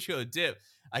 And Sergio Dip,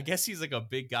 I guess he's like a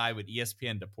big guy with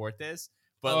ESPN Deportes,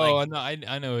 But no,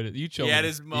 I know it. You showed he me had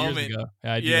this his years moment. ago.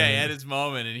 Yeah, I do Yeah, know he that. had his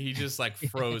moment, and he just like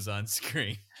froze on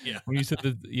screen. Yeah. When you said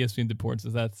the ESPN Deportes,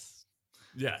 that's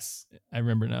Yes. I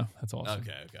remember now. That's awesome.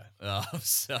 Okay.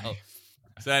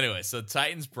 So anyway, so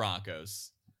Titans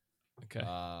Broncos. Okay.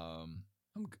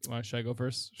 Should I go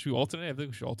first? Should we alternate? I think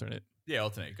we should alternate. Yeah,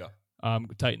 alternate. Go.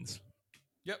 Titans.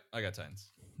 Yep, I got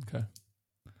Titans. Okay.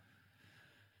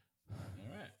 All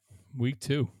right. Week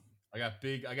 2. I got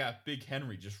Big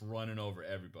Henry just running over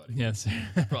everybody. Yes.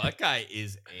 Bro, that guy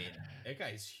is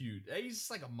huge. He's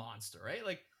just like a monster, right?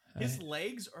 Like his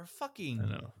legs are fucking. I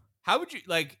know. How would you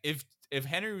like if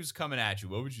Henry was coming at you?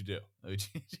 What would you do? Would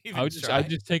you even I'd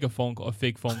just take a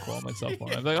fake phone call on my cell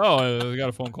phone. I'd be like, oh, I got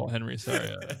a phone call, Henry. Sorry,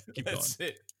 keep going. That's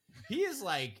it. He is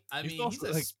like, he's also,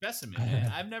 a like, specimen.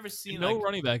 Man. I've never seen no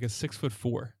running back is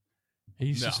 6'4".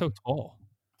 He's just so tall.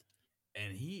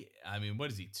 And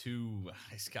what is he?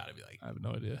 He's got to be like. I have no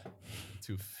idea.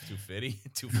 250,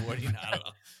 240. I don't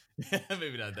know.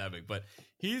 Maybe not that big, but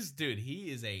he is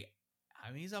he's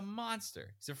a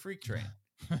monster. He's a freak train.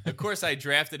 Of course, I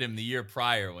drafted him the year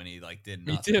prior when he like did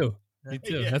nothing. Me too.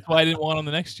 Yeah. That's why I didn't want him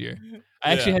the next year.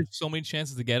 I actually had so many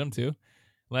chances to get him too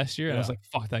last year, and I was like,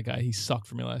 "Fuck that guy! He sucked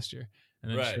for me last year."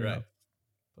 And then right. enough,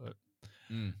 but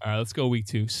all right, let's go week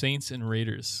 2. Saints and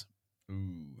Raiders.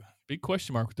 Ooh, big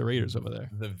question mark with the Raiders over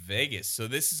there. The Vegas. So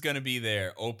this is going to be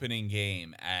their opening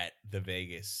game at the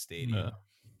Vegas Stadium.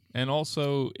 And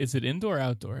also, is it indoor or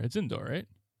outdoor? It's indoor, right?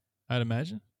 I'd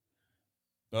imagine.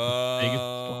 Vegas is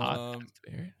so hot.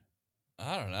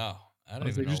 I don't know. I don't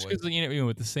was even like, know. just because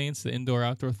with the Saints, the indoor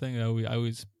outdoor thing, I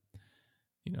always,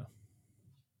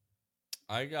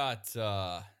 I got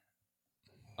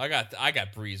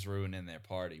Breeze ruining their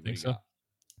party. What Think do you so? got?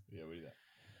 Yeah, what do you got?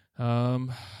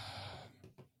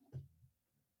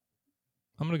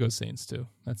 I'm gonna go Saints too.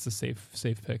 That's the safe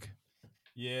pick.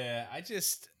 Yeah, I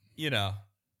just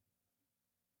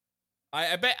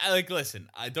I bet listen,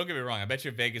 don't get me wrong, I bet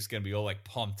you Vegas is gonna be all like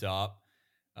pumped up.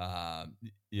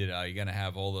 You're gonna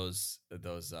have all those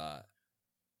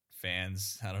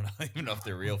fans. I don't even know if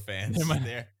they're real fans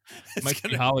there. Might be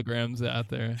holograms out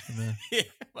there. Yeah,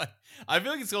 but I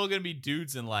feel like it's all gonna be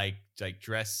dudes in like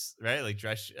dress, right? Like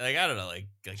dress, like I don't know, like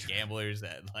gamblers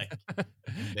at like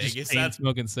Vegas, just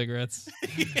smoking cigarettes.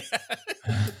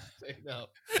 No,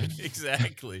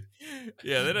 exactly.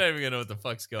 Yeah, they're not even gonna know what the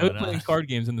fuck's going They're on. playing card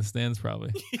games in the stands,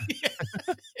 probably. Yeah,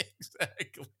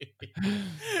 exactly.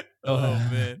 Oh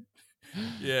man.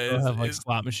 Yeah, they'll have like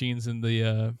slot machines in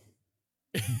the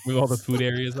where all the food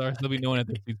areas are. There'll be no one at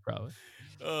their seats, probably.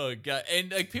 Oh god!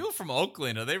 And like people from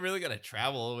Oakland, are they really gonna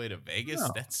travel all the way to Vegas?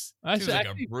 No. That's Actually, seems like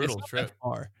a brutal it's not trip. that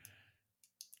far.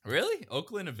 Really,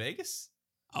 Oakland to Vegas?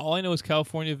 All I know is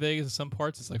California, Vegas. In some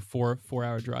parts, it's like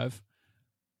 4-hour drive.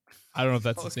 I don't know if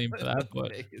that's the same for that,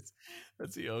 but Vegas.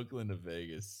 That's the Oakland to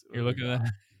Vegas. You're looking at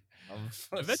that. I'm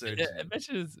searching. I bet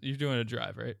you're doing a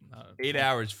drive, right? 8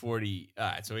 hours 40. All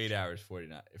right, so 8 hours 48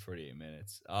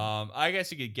 minutes. I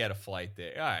guess you could get a flight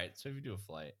there. All right, so if you do a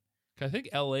flight, I think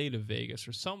L.A. to Vegas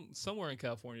or somewhere in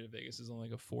California to Vegas is only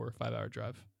like a 4 or 5 hour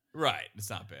drive. right? It's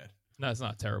not bad. No, it's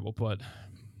not terrible, but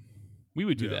we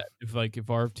would do that if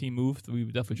our team moved. We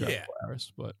would definitely drive 4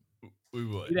 hours, but we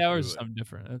would. 8 hours is something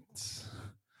different.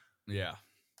 Yeah,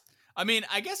 I mean,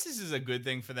 I guess this is a good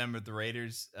thing for them with the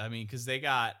Raiders. I mean, because you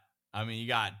got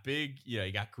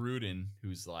Gruden,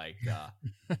 who's like,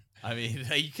 I mean,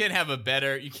 you can't have a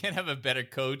better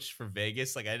coach for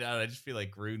Vegas. Like, I just feel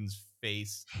like Gruden's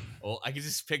face. Oh, I can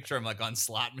just picture him like on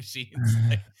slot machines,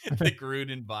 like the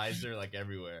Gruden visor, like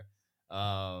everywhere.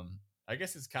 I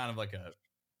guess it's kind of like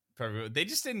they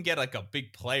just didn't get like a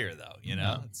big player though.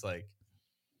 No. It's like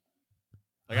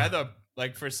I thought,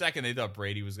 like for a second they thought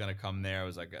Brady was gonna come there. I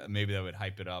was like, maybe that would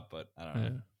hype it up, but I don't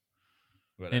know.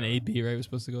 Whatever. And AB, right, was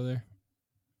supposed to go there.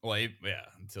 Well, yeah,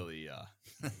 until we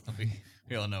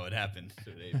all know what happened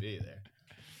to AB there,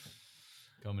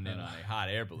 coming in on a hot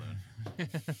air balloon.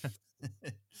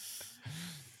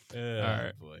 All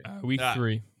right, boy. Week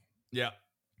 3. Yeah,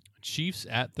 Chiefs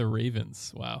at the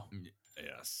Ravens. Wow.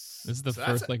 Yes. This is the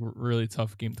first really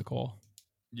tough game to call.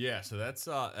 Yeah, so that's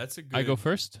a good. I go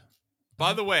first.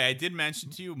 By the way, I did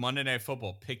mention to you Monday Night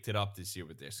Football picked it up this year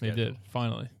with their schedule. They did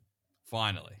finally.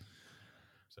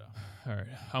 So, all right,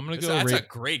 I'm gonna go. That's a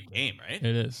great game, right?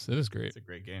 It is. It is great. It's a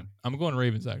great game. I'm going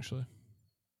Ravens actually.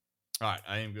 All right,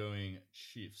 I am going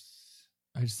Chiefs.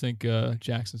 I just think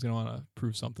Jackson's gonna want to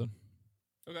prove something.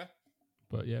 Okay.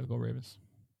 But yeah, go Ravens.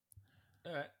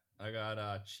 All right, I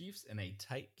got Chiefs in a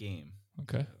tight game.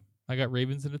 Okay, I got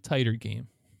Ravens in a tighter game.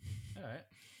 All right.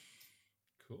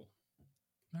 Cool.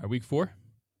 All right, week 4.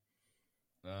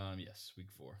 Yes, week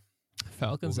 4.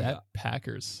 Falcons at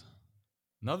Packers.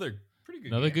 Another pretty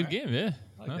good. Another game, good right? game. Yeah,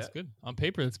 I like that's that. good. On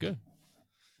paper, that's good.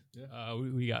 Yeah.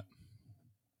 We got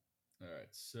All right,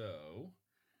 so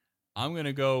I'm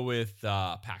gonna go with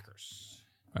Packers.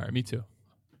 all right. Me too.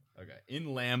 Okay, in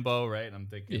Lambeau, right? And I'm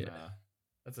thinking Yeah.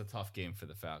 that's a tough game for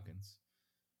the Falcons.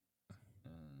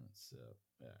 So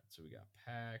yeah, so we got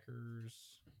Packers.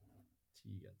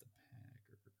 T got the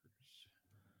Packers.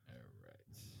 All right.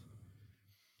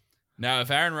 Now,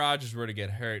 if Aaron Rodgers were to get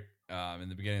hurt in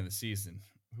the beginning of the season,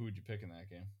 who would you pick in that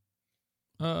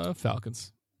game?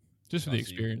 Falcons, just for the Oh, so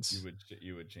experience.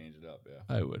 you would change it up, yeah.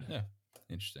 I would. Yeah,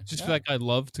 interesting. Just Yeah. feel like I'd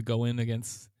love to go in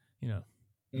against Matt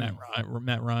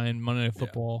Ryan, Monday Night Yeah.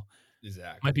 Football.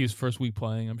 Exactly. Might be his first week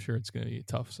playing. I'm sure it's going to be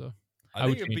tough. So I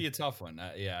think it'd be a tough one.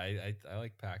 I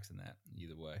like Pax in that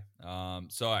either way.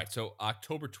 So all right, so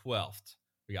October 12th,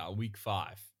 we got week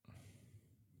 5.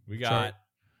 We got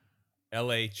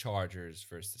LA Chargers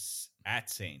versus at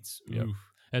Saints. Yep. Oof,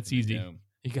 that's in the easy. dome.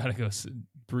 You got to go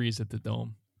breeze at the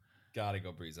Dome. Gotta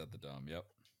go breeze at the dome. Yep.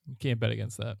 You can't bet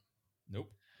against that. Nope.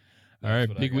 All right, That's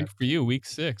what I big week got. for you. Week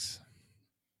 6.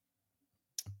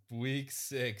 Week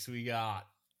 6, we got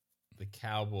the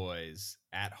Cowboys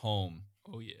at home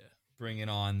Oh yeah. bringing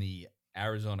on the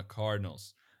Arizona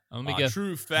Cardinals. Let me guess.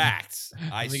 True facts.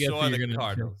 I Let me guess saw who you're the gonna-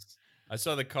 Cardinals. I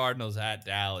saw the Cardinals at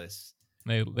Dallas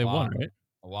They Wow. won, right?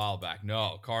 a while back.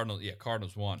 No, Cardinals. Yeah,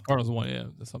 Cardinals won. Cardinals won. Yeah,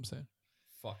 that's what I'm saying.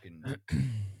 Fucking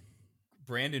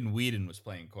Brandon Whedon was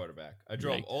playing quarterback.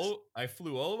 Yikes. I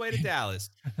flew all the way to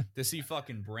Dallas to see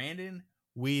fucking Brandon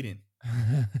Whedon.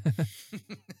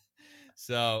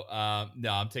 So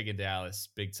no, I'm taking Dallas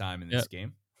big time in this Yep.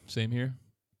 game. Same here.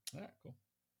 All right, cool.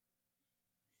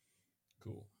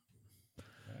 Cool.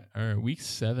 All right, week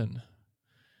 7.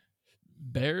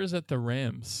 Bears at the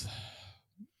Rams.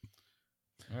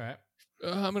 All right.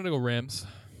 I'm gonna go Rams.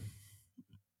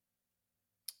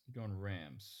 You're going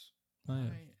Rams. I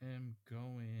am. I am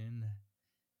going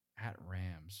at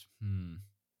Rams.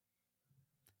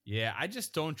 Yeah, I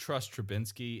just don't trust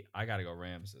Trubinsky. I got to go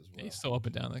Rams as well. He's so up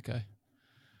and down, that guy.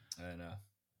 I know.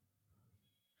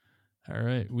 All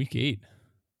right, week 8.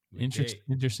 Week 8.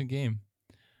 Interesting game.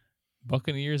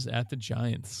 Buccaneers at the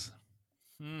Giants.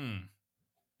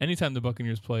 Anytime the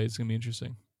Buccaneers play, it's gonna be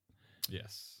interesting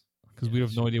Yes. because we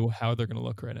have no idea how they're gonna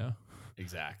look right now.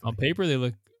 Exactly. On paper, they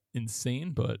look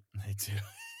insane, but They do.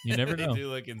 you never know. They do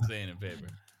look insane in paper.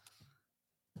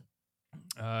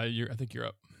 I think you're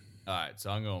up. All right, so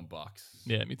I'm going Bucks.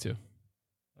 Yeah, me too.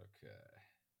 Okay.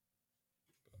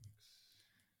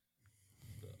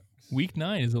 Bucks. Week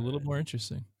 9 is a little Alright. more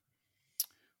interesting.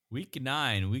 Week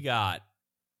 9, we got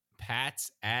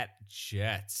Pats at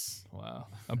Jets. Wow,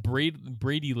 a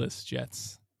Brady-less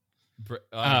Jets.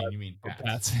 You mean Pats?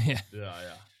 Pats.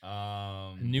 Yeah,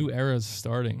 Yeah. a new era's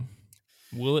starting.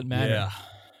 Will it matter? Yeah.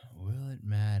 Will it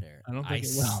matter? I don't think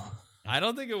it will. I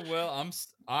don't think it will.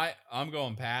 I'm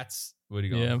going Pats. What are you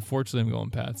going? Yeah, unfortunately, I'm going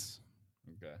Pats.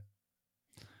 Okay.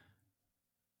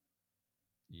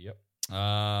 Yep.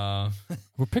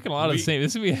 We're picking a lot of the We- same.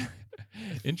 This will be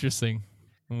interesting.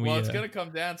 When well, we, it's gonna come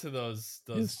down to those.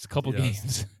 it's a couple you know, games.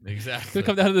 It's Exactly. gonna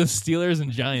come down to the Steelers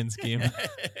and Giants game,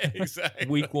 Exactly.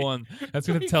 week 1. That's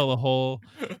gonna tell the whole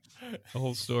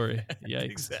story.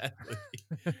 Yikes. Exactly.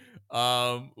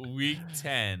 Week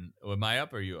 10. Am I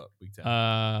up or are you up? Week 10.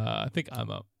 I think I'm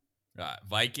up. All right.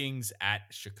 Vikings at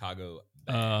Chicago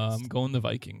Bears. I'm going the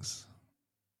Vikings.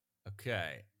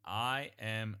 Okay. I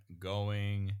am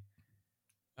going.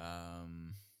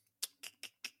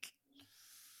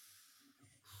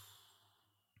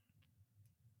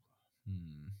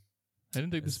 I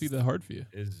didn't think this would be that hard for you.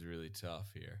 This is really tough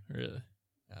here. Really?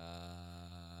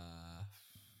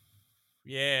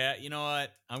 Yeah, you know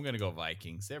what? I'm gonna go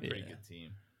Vikings. They're a pretty Yeah. good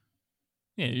team.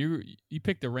 Yeah, you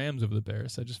picked the Rams over the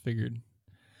Bears. I just figured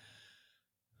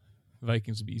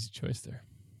Vikings would be easy choice there.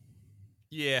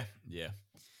 Yeah.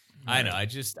 I know. I'm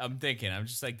just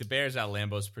like the Bears at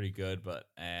Lambeau's pretty good, but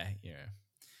yeah.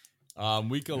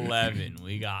 Week 11,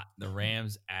 we got the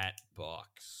Rams at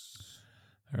Bucks.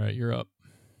 All right, you're up.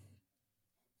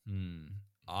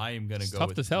 I am gonna It's go. tough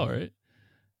with to tell, the- right?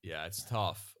 Yeah, it's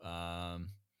tough. I'm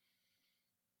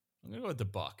gonna go with the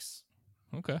Bucks.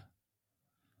 Okay.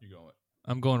 You going with?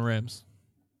 I'm going Rams.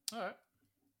 All right.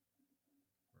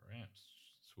 Rams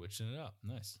switching it up.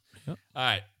 Nice. Yep. All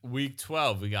right. Week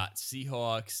 12, we got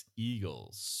Seahawks,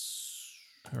 Eagles.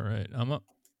 All right, I'm up.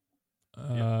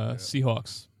 Yep.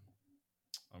 Seahawks.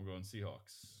 I'm going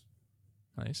Seahawks.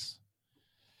 Nice.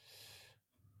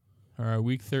 All right,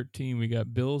 week 13, we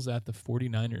got Bills at the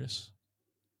 49ers.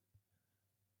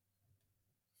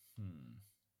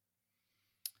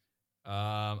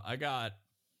 I got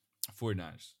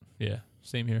 49ers. Yeah,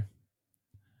 same here.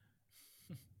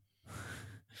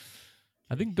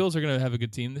 I think Bills are gonna have a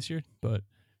good team this year, but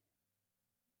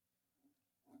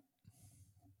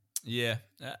Yeah,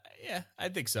 I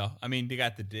think so. I mean, they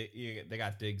got they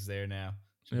got Diggs there now.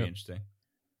 Should be Yep. interesting.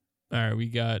 all right, we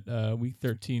got week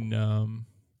 13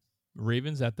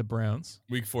 Ravens at the Browns.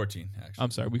 Week 14, actually.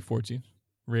 I'm sorry, week 14.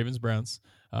 Ravens Browns.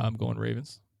 I'm going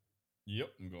Ravens.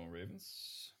 Yep, I'm going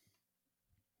Ravens.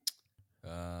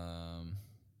 I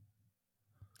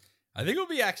think it'll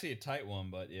be actually a tight one,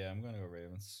 but yeah, I'm gonna go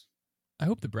Ravens. I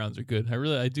hope the Browns are good.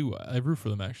 I do. I root for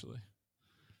them actually.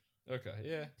 Okay,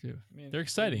 yeah. Too. I mean, They're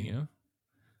exciting, you know.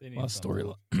 They A need lot of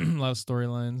something. a lot of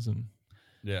storylines and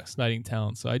Yeah, exciting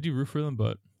talent. So I do root for them,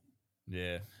 but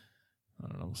yeah. I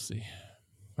don't know. We'll see.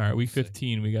 All right, week We'll see.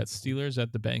 15, we got Steelers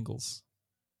at the Bengals.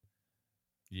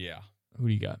 Yeah. Who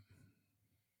do you got?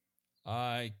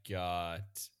 I got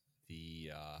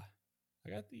the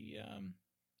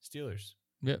Steelers.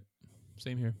 Yep,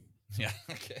 same here. Yeah.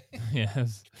 Okay.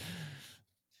 Yes.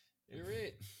 You're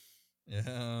right.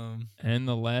 Yeah. And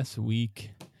the last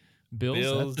week,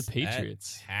 Bills at the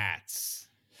Patriots. Pats.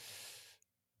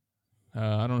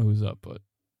 I don't know who's up, but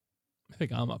I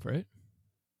think I'm up, right?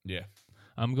 Yeah.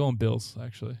 I'm going Bills,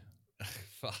 actually.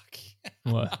 Fuck.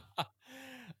 What?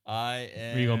 I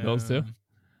am. Are you going Bills too?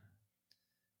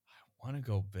 I want to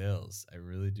go Bills. I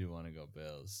really do want to go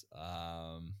Bills.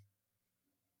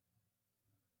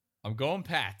 I'm going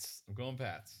Pats.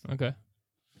 Okay.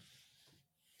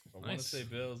 I want to Nice. say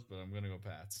Bills, but I'm gonna go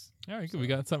Pats. All right, good. We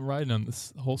got something riding on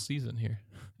this whole season here.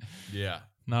 Yeah.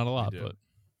 Not a lot, do. but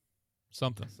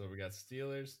something. So we got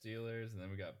Steelers, and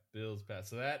then we got Bills, Pats.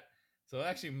 So it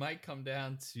actually might come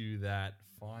down to that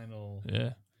final.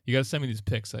 Yeah. You got to send me these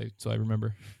picks so I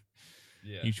remember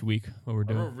Yeah. each week what we're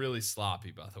I wrote doing. really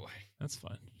sloppy, by the way. That's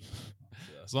fine.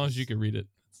 Yeah. As long as you can read it.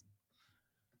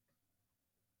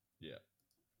 Yeah.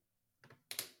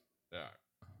 All right.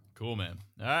 Cool, man.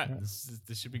 All right. All right.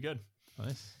 This should be good.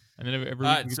 Nice. And then every All week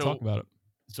right, we can so- talk about it.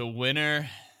 So winner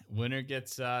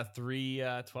gets 3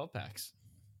 12 packs.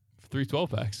 3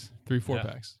 12-packs. 3 Yeah.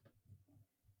 4-packs.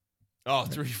 Oh,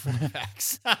 3 4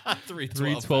 packs. 3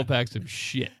 3 12 12-packs of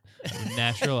shit. Of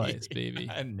natural ice, baby.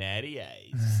 Natty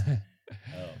ice.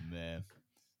 Oh man.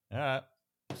 All right.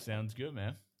 Sounds good,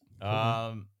 man.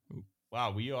 man.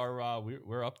 Wow, we are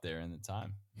we're up there in the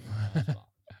time.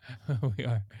 We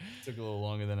are. Took a little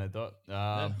longer than I thought.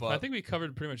 Yeah, But I think we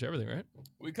covered pretty much everything, right?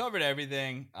 we covered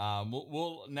everything.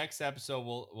 We'll next episode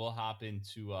we'll hop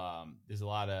into there's a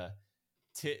lot of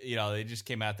they just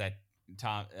came out that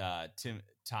Tom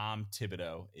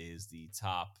Thibodeau is the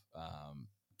top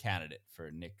candidate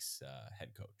for Knicks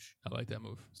head coach. I like that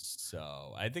move.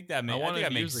 So I think that I wanted think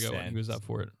that years makes ago sense. when he was up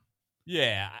for it.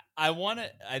 Yeah,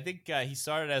 I think he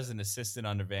started as an assistant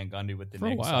under Van Gundy with the For a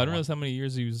Knicks. while. I don't realize how many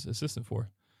years he was assistant for.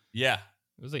 Yeah.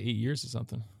 It was like 8 years or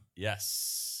something.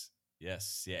 Yes. Yeah.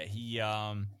 He.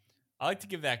 I like to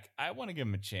give that. I want to give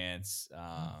him a chance.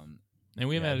 And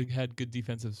we Yeah. haven't had good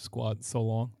defensive squad in so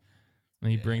long.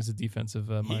 And he Yeah. brings a defensive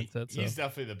mindset. So He's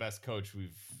definitely the best coach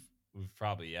we've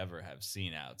probably ever have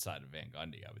seen outside of Van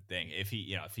Gundy. I would think if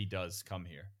he does come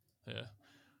here. yeah.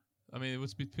 I mean, it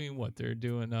was between what they're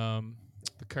doing.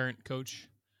 The current coach,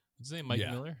 what's his name? Mike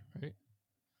Yeah. Miller, right?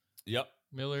 Yep.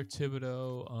 Miller,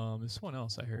 Thibodeau. There's someone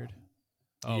else I heard.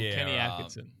 Oh, Yeah, Kenny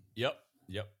Atkinson. Yep.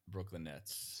 Brooklyn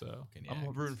Nets. So Kenny I'm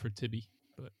Atkinson. rooting for Tibby,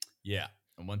 but Yeah,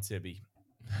 and one Tibby.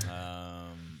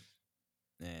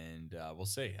 And we'll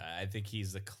see. I think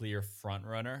he's the clear front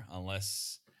runner,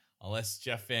 unless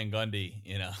Jeff Van Gundy,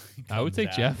 I would comes take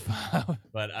out. Jeff.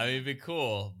 But I mean, it'd be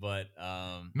cool. But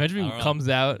Imagine I if don't he know. comes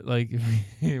out like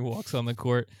he walks on the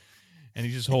court and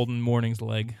he's just holding Morning's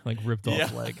leg, like ripped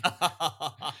off leg,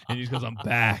 and he just goes, "I'm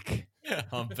back."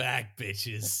 I'm back,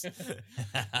 bitches.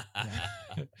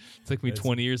 It took me That's-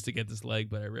 20 years to get this leg,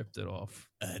 but I ripped it off.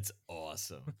 That's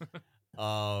awesome.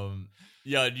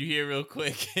 Did you hear real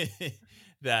quick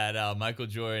that Michael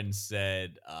Jordan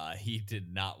said he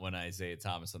did not want Isaiah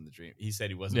Thomas on the Dream? He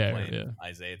said he wasn't Yeah, playing yeah.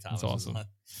 Isaiah Thomas. That's awesome.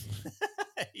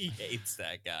 He hates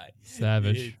that guy.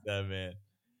 Savage. He hates that man.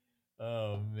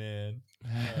 Oh man.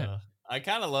 I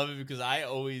kind of love it because I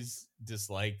always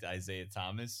disliked Isaiah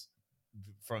Thomas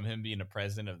from him being a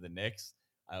president of the Knicks.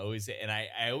 I always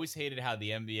hated how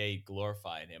the NBA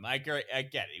glorified him. I get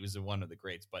it. He was one of the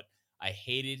greats, but I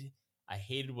hated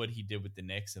what he did with the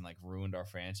Knicks and like ruined our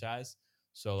franchise.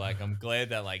 So like I'm glad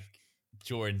that like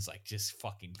Jordan's like just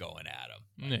fucking going at him.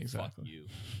 Like, Yeah, exactly. Fuck you.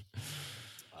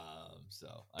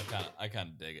 So I kind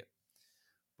of dig it.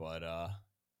 But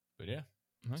yeah.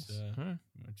 Nice. So- All right.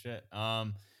 That's it.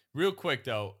 Real quick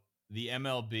though, the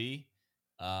MLB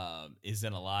is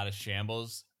in a lot of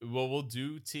shambles. What we'll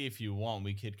do, T, if you want,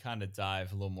 we could kind of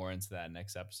dive a little more into that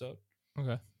next episode.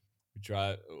 Okay.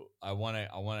 I want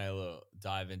to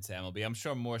dive into MLB. I'm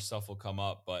sure more stuff will come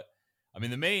up, but I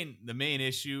mean the main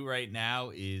issue right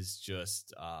now is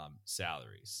just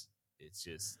salaries. It's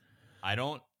just I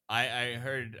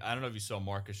heard, I don't know if you saw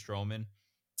Marcus Stroman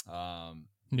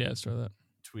Yeah, I saw that.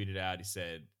 tweeted out. He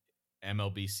said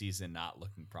MLB season not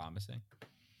looking promising.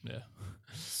 Yeah.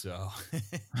 So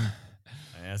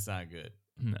that's not good.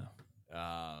 No.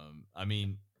 I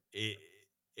mean,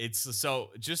 it's so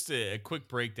just a quick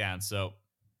breakdown. So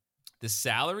the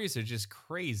salaries are just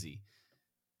crazy.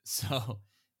 So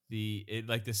the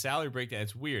salary breakdown,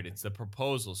 it's weird. It's the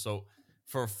proposal. So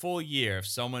for a full year, if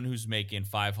someone who's making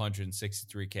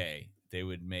 $563K, they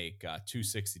would make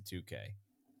 $262K.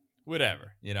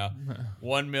 Whatever,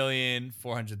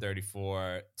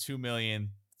 1,434,000,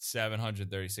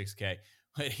 2,736K.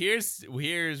 But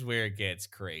here's where it gets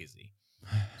crazy.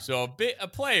 So a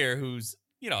player who's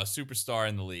a superstar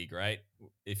in the league, right?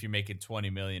 If you're making 20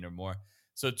 million or more,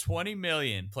 so 20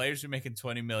 million players who are making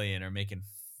 20 million are making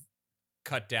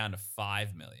cut down to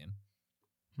 5 million.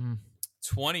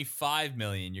 25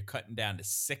 million, you're cutting down to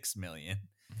 6 million.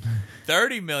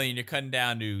 30 million, you're cutting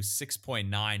down to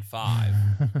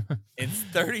 6.95. It's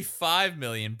 35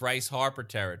 million, Bryce Harper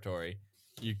territory.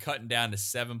 You're cutting down to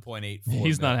 7.84.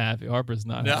 He's not happy. Harper's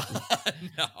not happy.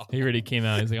 No. He already came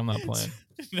out. He's like, I'm not playing.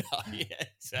 No, yeah,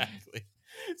 exactly.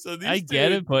 So I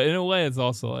get it, but in a way, it's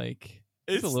also like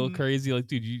it's a little crazy. Like,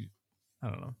 dude, I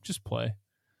don't know, just play.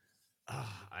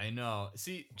 I know.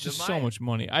 See, just so much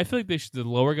money. I feel like the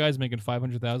lower guys making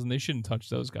 500,000. They shouldn't touch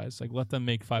those guys. Like, let them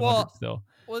make 500 still.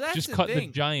 Well, that's just the cut thing.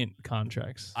 the giant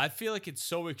contracts. I feel like it's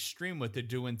so extreme what they're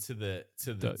doing to the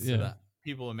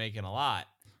people who are making a lot.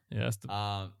 Yeah, that's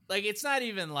like it's not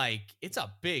even like it's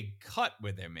a big cut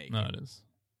where they're making. No, it is.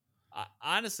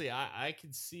 Honestly, I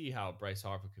can see how Bryce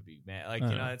Harper could be mad. Like,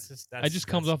 it's just it just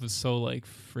comes off as so like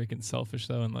freaking selfish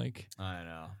though, and like I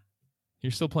know.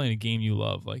 You're still playing a game you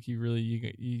love. Like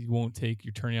you won't take.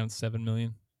 You're turning down 7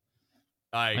 million.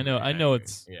 I know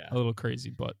it's a little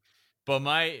crazy, but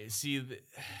my issue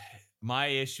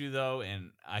though,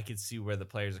 and I can see where the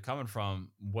players are coming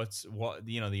from.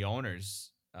 The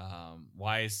owners?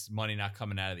 Why is money not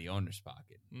coming out of the owner's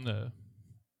pocket? No.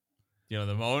 The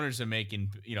owners are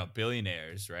making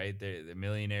billionaires, right? They're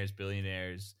millionaires,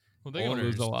 billionaires. Well, they're gonna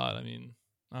lose a lot. I mean,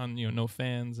 on no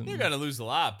fans, and they're gonna lose a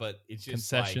lot, but it's just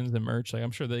concessions and merch. Like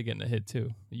I'm sure they're getting a hit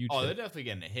too. They're definitely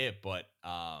getting a hit, but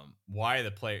why are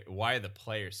the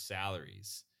players'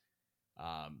 salaries?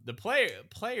 The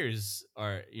players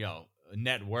are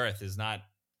net worth is not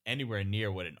anywhere near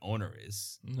what an owner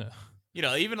is. No.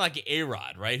 Even like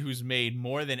A-Rod, right, who's made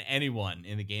more than anyone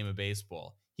in the game of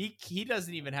baseball. He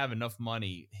doesn't even have enough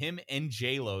money. Him and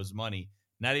J-Lo's money,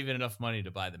 not even enough money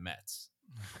to buy the Mets.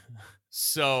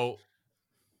 So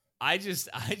I just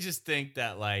think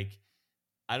that like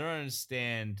I don't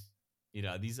understand.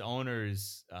 These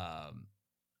owners are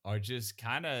just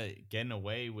kind of getting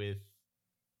away with.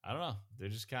 I don't know. They're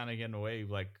just kind of getting away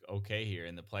like okay here,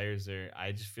 and the players are.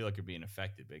 I just feel like they're being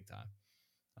affected big time.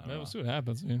 We'll see what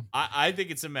happens, man. I think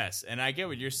it's a mess, and I get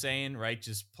what you're saying, right?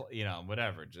 Just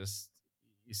whatever. Just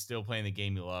you're still playing the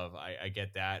game you love. I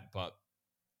get that, but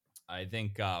I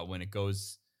think when it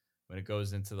goes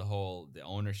into the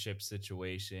ownership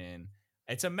situation,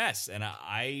 it's a mess, and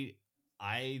I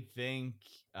think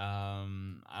I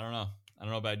don't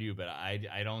know about you, but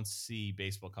I don't see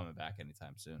baseball coming back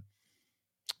anytime soon.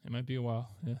 It might be a while.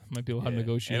 Yeah, it might be a lot of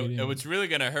negotiating. And what's really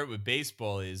going to hurt with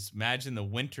baseball is imagine the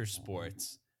winter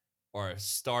sports are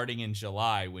starting in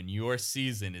July when your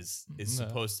season is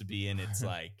supposed to be in its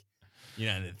like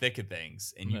in the thick of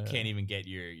things, and you can't even get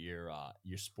your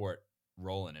sport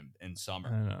rolling in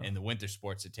summer, and the winter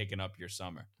sports are taking up your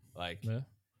summer. Like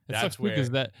that's where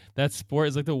because that sport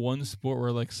is like the one sport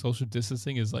where like social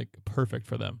distancing is like perfect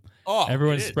for them. Oh,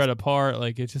 everyone's spread apart.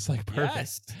 Like it's just like perfect.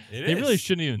 Yes, they really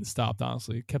shouldn't even stopped.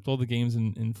 Honestly, kept all the games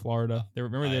in Florida. They were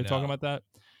talking about that.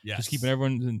 Yes, just keeping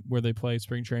everyone where they play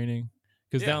spring training.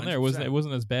 Because down there it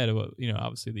wasn't as bad about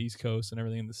obviously the East Coast and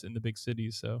everything in the big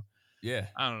cities. So yeah,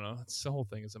 I don't know. The whole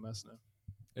thing is a mess now.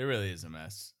 It really is a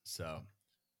mess. So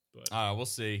we'll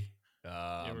see.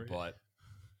 But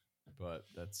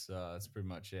that's pretty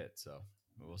much it. So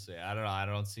we'll see. I don't know. I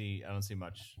don't see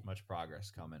much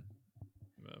progress coming.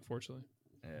 Unfortunately.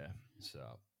 Yeah.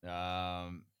 So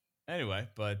anyway,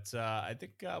 but I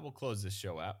think we'll close this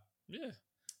show out. Yeah.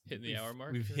 Hitting the hour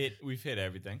mark. We've hit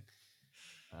everything.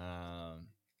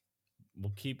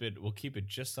 We'll keep it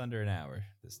just under an hour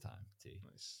this time. T.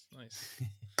 Nice.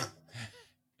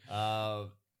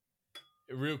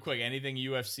 Real quick, anything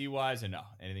UFC wise or no?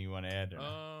 Anything you want to add? Or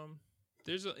no?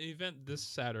 There's an event this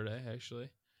Saturday actually.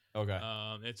 Okay.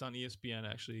 It's on ESPN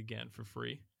actually again for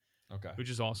free, Okay. which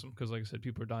is awesome because, like I said,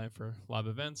 people are dying for live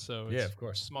events. So it's Yeah, of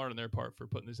course. smart on their part for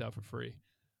putting this out for free.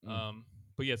 Mm.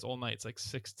 But yeah, it's all night. It's like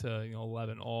 6 to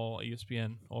 11, all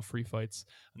ESPN, all free fights.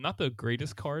 Not the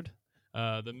greatest card.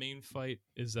 The main fight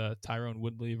is Tyrone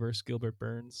Woodley versus Gilbert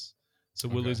Burns. So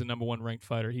Woodley's the number 1 ranked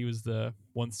fighter. He was the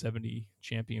 170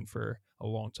 champion for a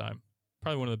long time.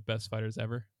 Probably one of the best fighters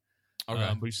ever.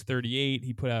 Okay. But he's 38.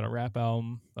 He put out a rap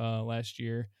album last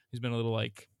year. He's been a little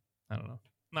like, I don't know,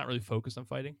 not really focused on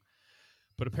fighting.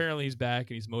 But apparently he's back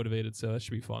and he's motivated, so that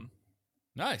should be fun.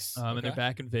 Nice. And they're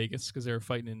back in Vegas because they were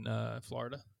fighting in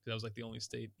Florida. That was like the only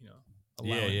state,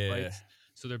 allowing fights. Yeah.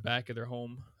 So they're back at their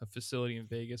home facility in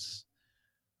Vegas.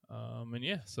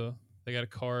 So they got a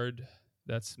card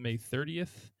that's May 30th.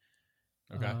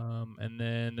 Okay. And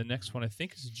then the next one I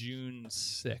think is June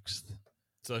 6th.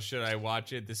 So should I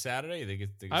watch it this Saturday? You think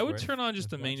it's I would worth turn on just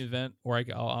the main watch? event, or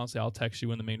I'll text you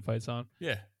when the main fight's on.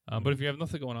 Yeah. But if you have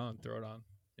nothing going on, throw it on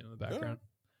in the background.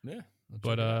 Yeah. I'll check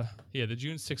But it out. the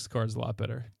June 6th card is a lot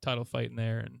better. Title fight in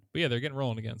there, but yeah, they're getting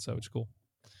rolling again, so it's cool.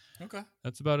 Okay.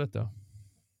 That's about it though.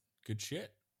 Good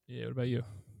shit. Yeah. What about you?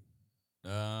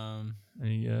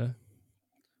 Any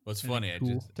What's any funny?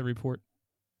 cool to report?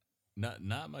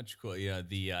 Not much cool. Yeah,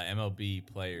 the MLB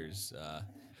players.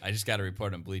 I just got a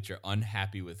report on Bleacher.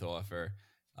 Unhappy with offer.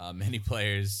 Many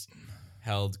players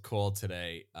held call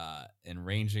today, and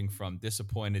ranging from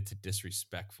disappointed to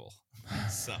disrespectful.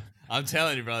 So I'm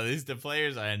telling you, bro, the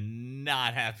players are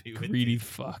not happy with Greedy these.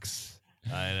 fucks.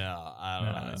 I know. I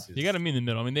don't know. It's You just- got to meet in the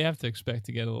middle. I mean, they have to expect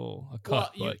to get a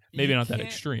cut, Well, but maybe you not that can't-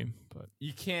 extreme. But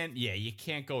You can't. Yeah, you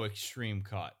can't go extreme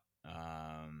cut.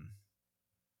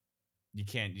 You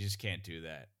just can't do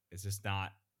that. It's just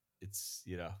not. It's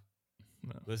no.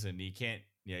 Listen, you can't.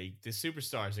 Yeah, the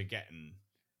superstars are getting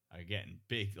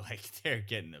big. Like they're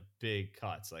getting the big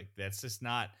cuts. Like that's just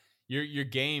not. Your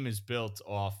game is built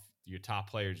off your top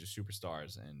players, your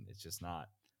superstars, and it's just not.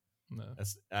 No.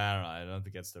 That's I don't know. I don't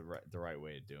think that's the right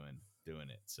way of doing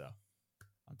it. So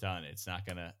I'm telling you, it's not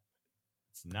gonna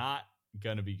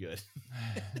be good.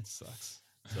 It sucks.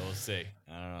 So we'll see.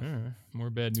 I don't know. All right. More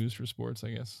bad news for sports,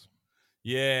 I guess.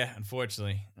 Yeah,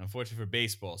 unfortunately for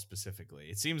baseball specifically,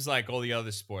 it seems like all the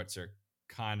other sports are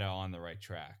kind of on the right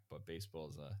track, but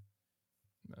baseball's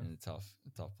in a tough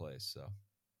place. So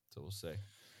we'll see.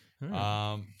 All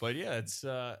right. But yeah,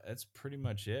 that's pretty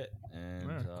much it. And All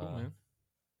right, cool, man.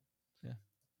 yeah,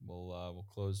 we'll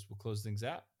close things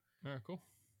out. All right, cool.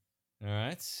 All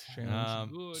right.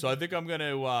 Sounds good. So I think I'm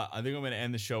gonna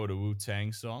end the show with a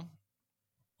Wu-Tang song,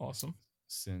 Awesome.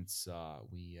 since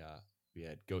we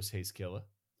had Ghost Haze Killer,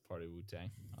 part of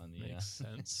Wu-Tang, on the Makes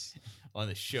sense. on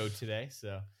the show today.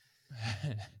 So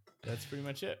that's pretty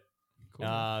much it.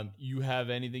 Cool. You have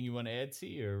anything you want to add,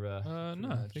 T, or No,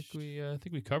 I think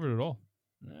we covered it all.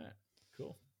 All right,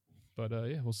 cool. But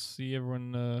yeah, we'll see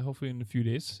everyone hopefully in a few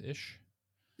days ish.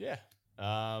 Yeah.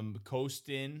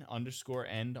 Coastin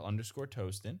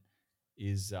 _end_Toastin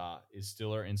is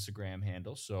still our Instagram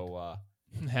handle. So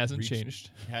Hasn't changed.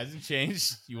 hasn't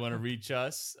changed. You want to reach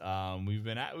us? We've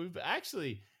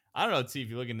actually, I don't know, T, if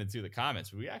you look into the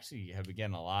comments, we actually have been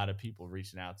getting a lot of people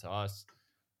reaching out to us.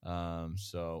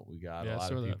 So we got a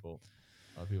lot of people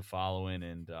following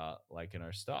and liking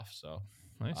our stuff. So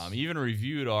Nice. even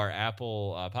reviewed our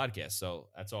Apple podcast. So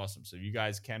that's awesome. So you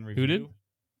guys can review. Who did?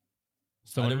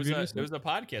 Someone there reviewed us? was a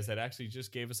podcast that actually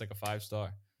just gave us like a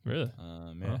 5-star. Really?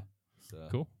 Yeah. Oh. So,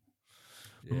 Cool.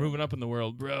 yeah. We're moving up in the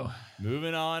world, bro.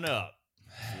 Moving on up.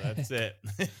 So that's it.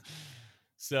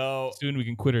 So Soon we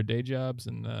can quit our day jobs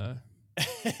and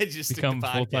just become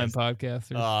stick to full-time podcast.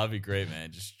 podcasters. Oh, that'd be great,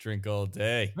 man. Just drink all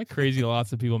day. Isn't that crazy?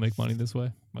 Lots of people make money this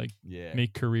way. Like Yeah.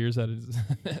 make careers out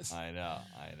of this. I know.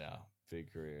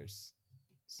 Big careers.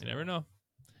 You never know.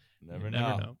 Never You know.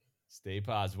 never know. Stay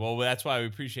positive. Well, that's why we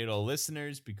appreciate all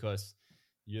listeners, because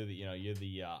you're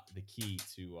the key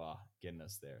to getting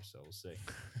us there. So we'll see.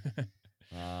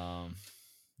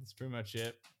 That's pretty much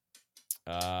it.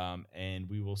 And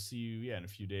we will see you in a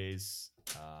few days.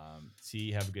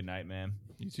 T, have a good night, man.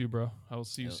 You too, bro. I will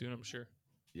see you Yep. soon, I'm sure.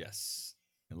 Yes.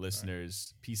 And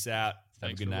listeners, peace out. Have a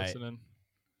Thanks good for night. listening.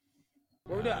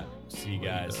 Word up. See you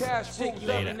guys. Cash Take rules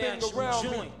you out everything the natural around me.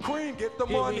 joint. Cream, get the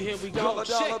Here we- money. here we go. Dollar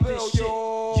Check bill, this shit.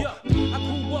 yo. Yeah, I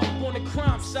grew up on the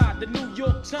crime side, the New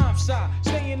York Times side.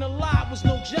 Staying alive was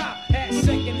no job, had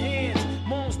second hands.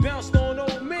 Moms bounced on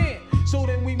old man. So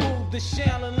then we moved to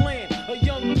Shaolin Land. A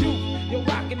young youth, you're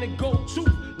rocking the go-to.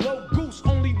 Low goose,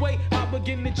 only way I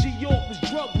began to G-York was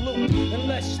drug loot. And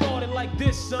let's start it like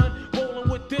this, son. Rolling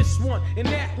with this one and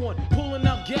that one. Pulling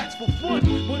out gats for fun.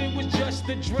 But it was just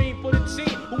a dream for the team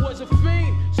who was a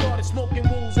fiend. Started smoking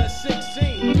rules at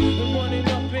 16.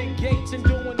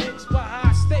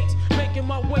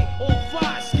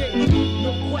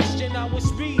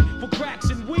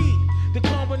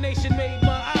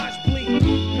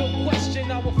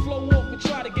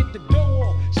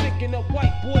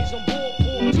 boys on board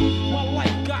boards. My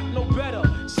life got no better.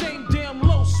 Same damn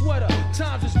low sweater.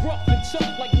 Times is rough and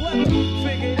tough like leather.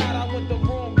 Figured out I went the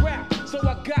wrong route. So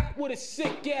I got with a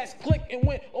sick ass click and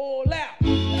went all out.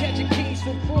 Catching keys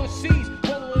from cross seas,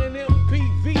 rolling in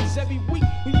MPVs. Every week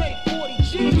we made 40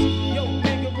 G's.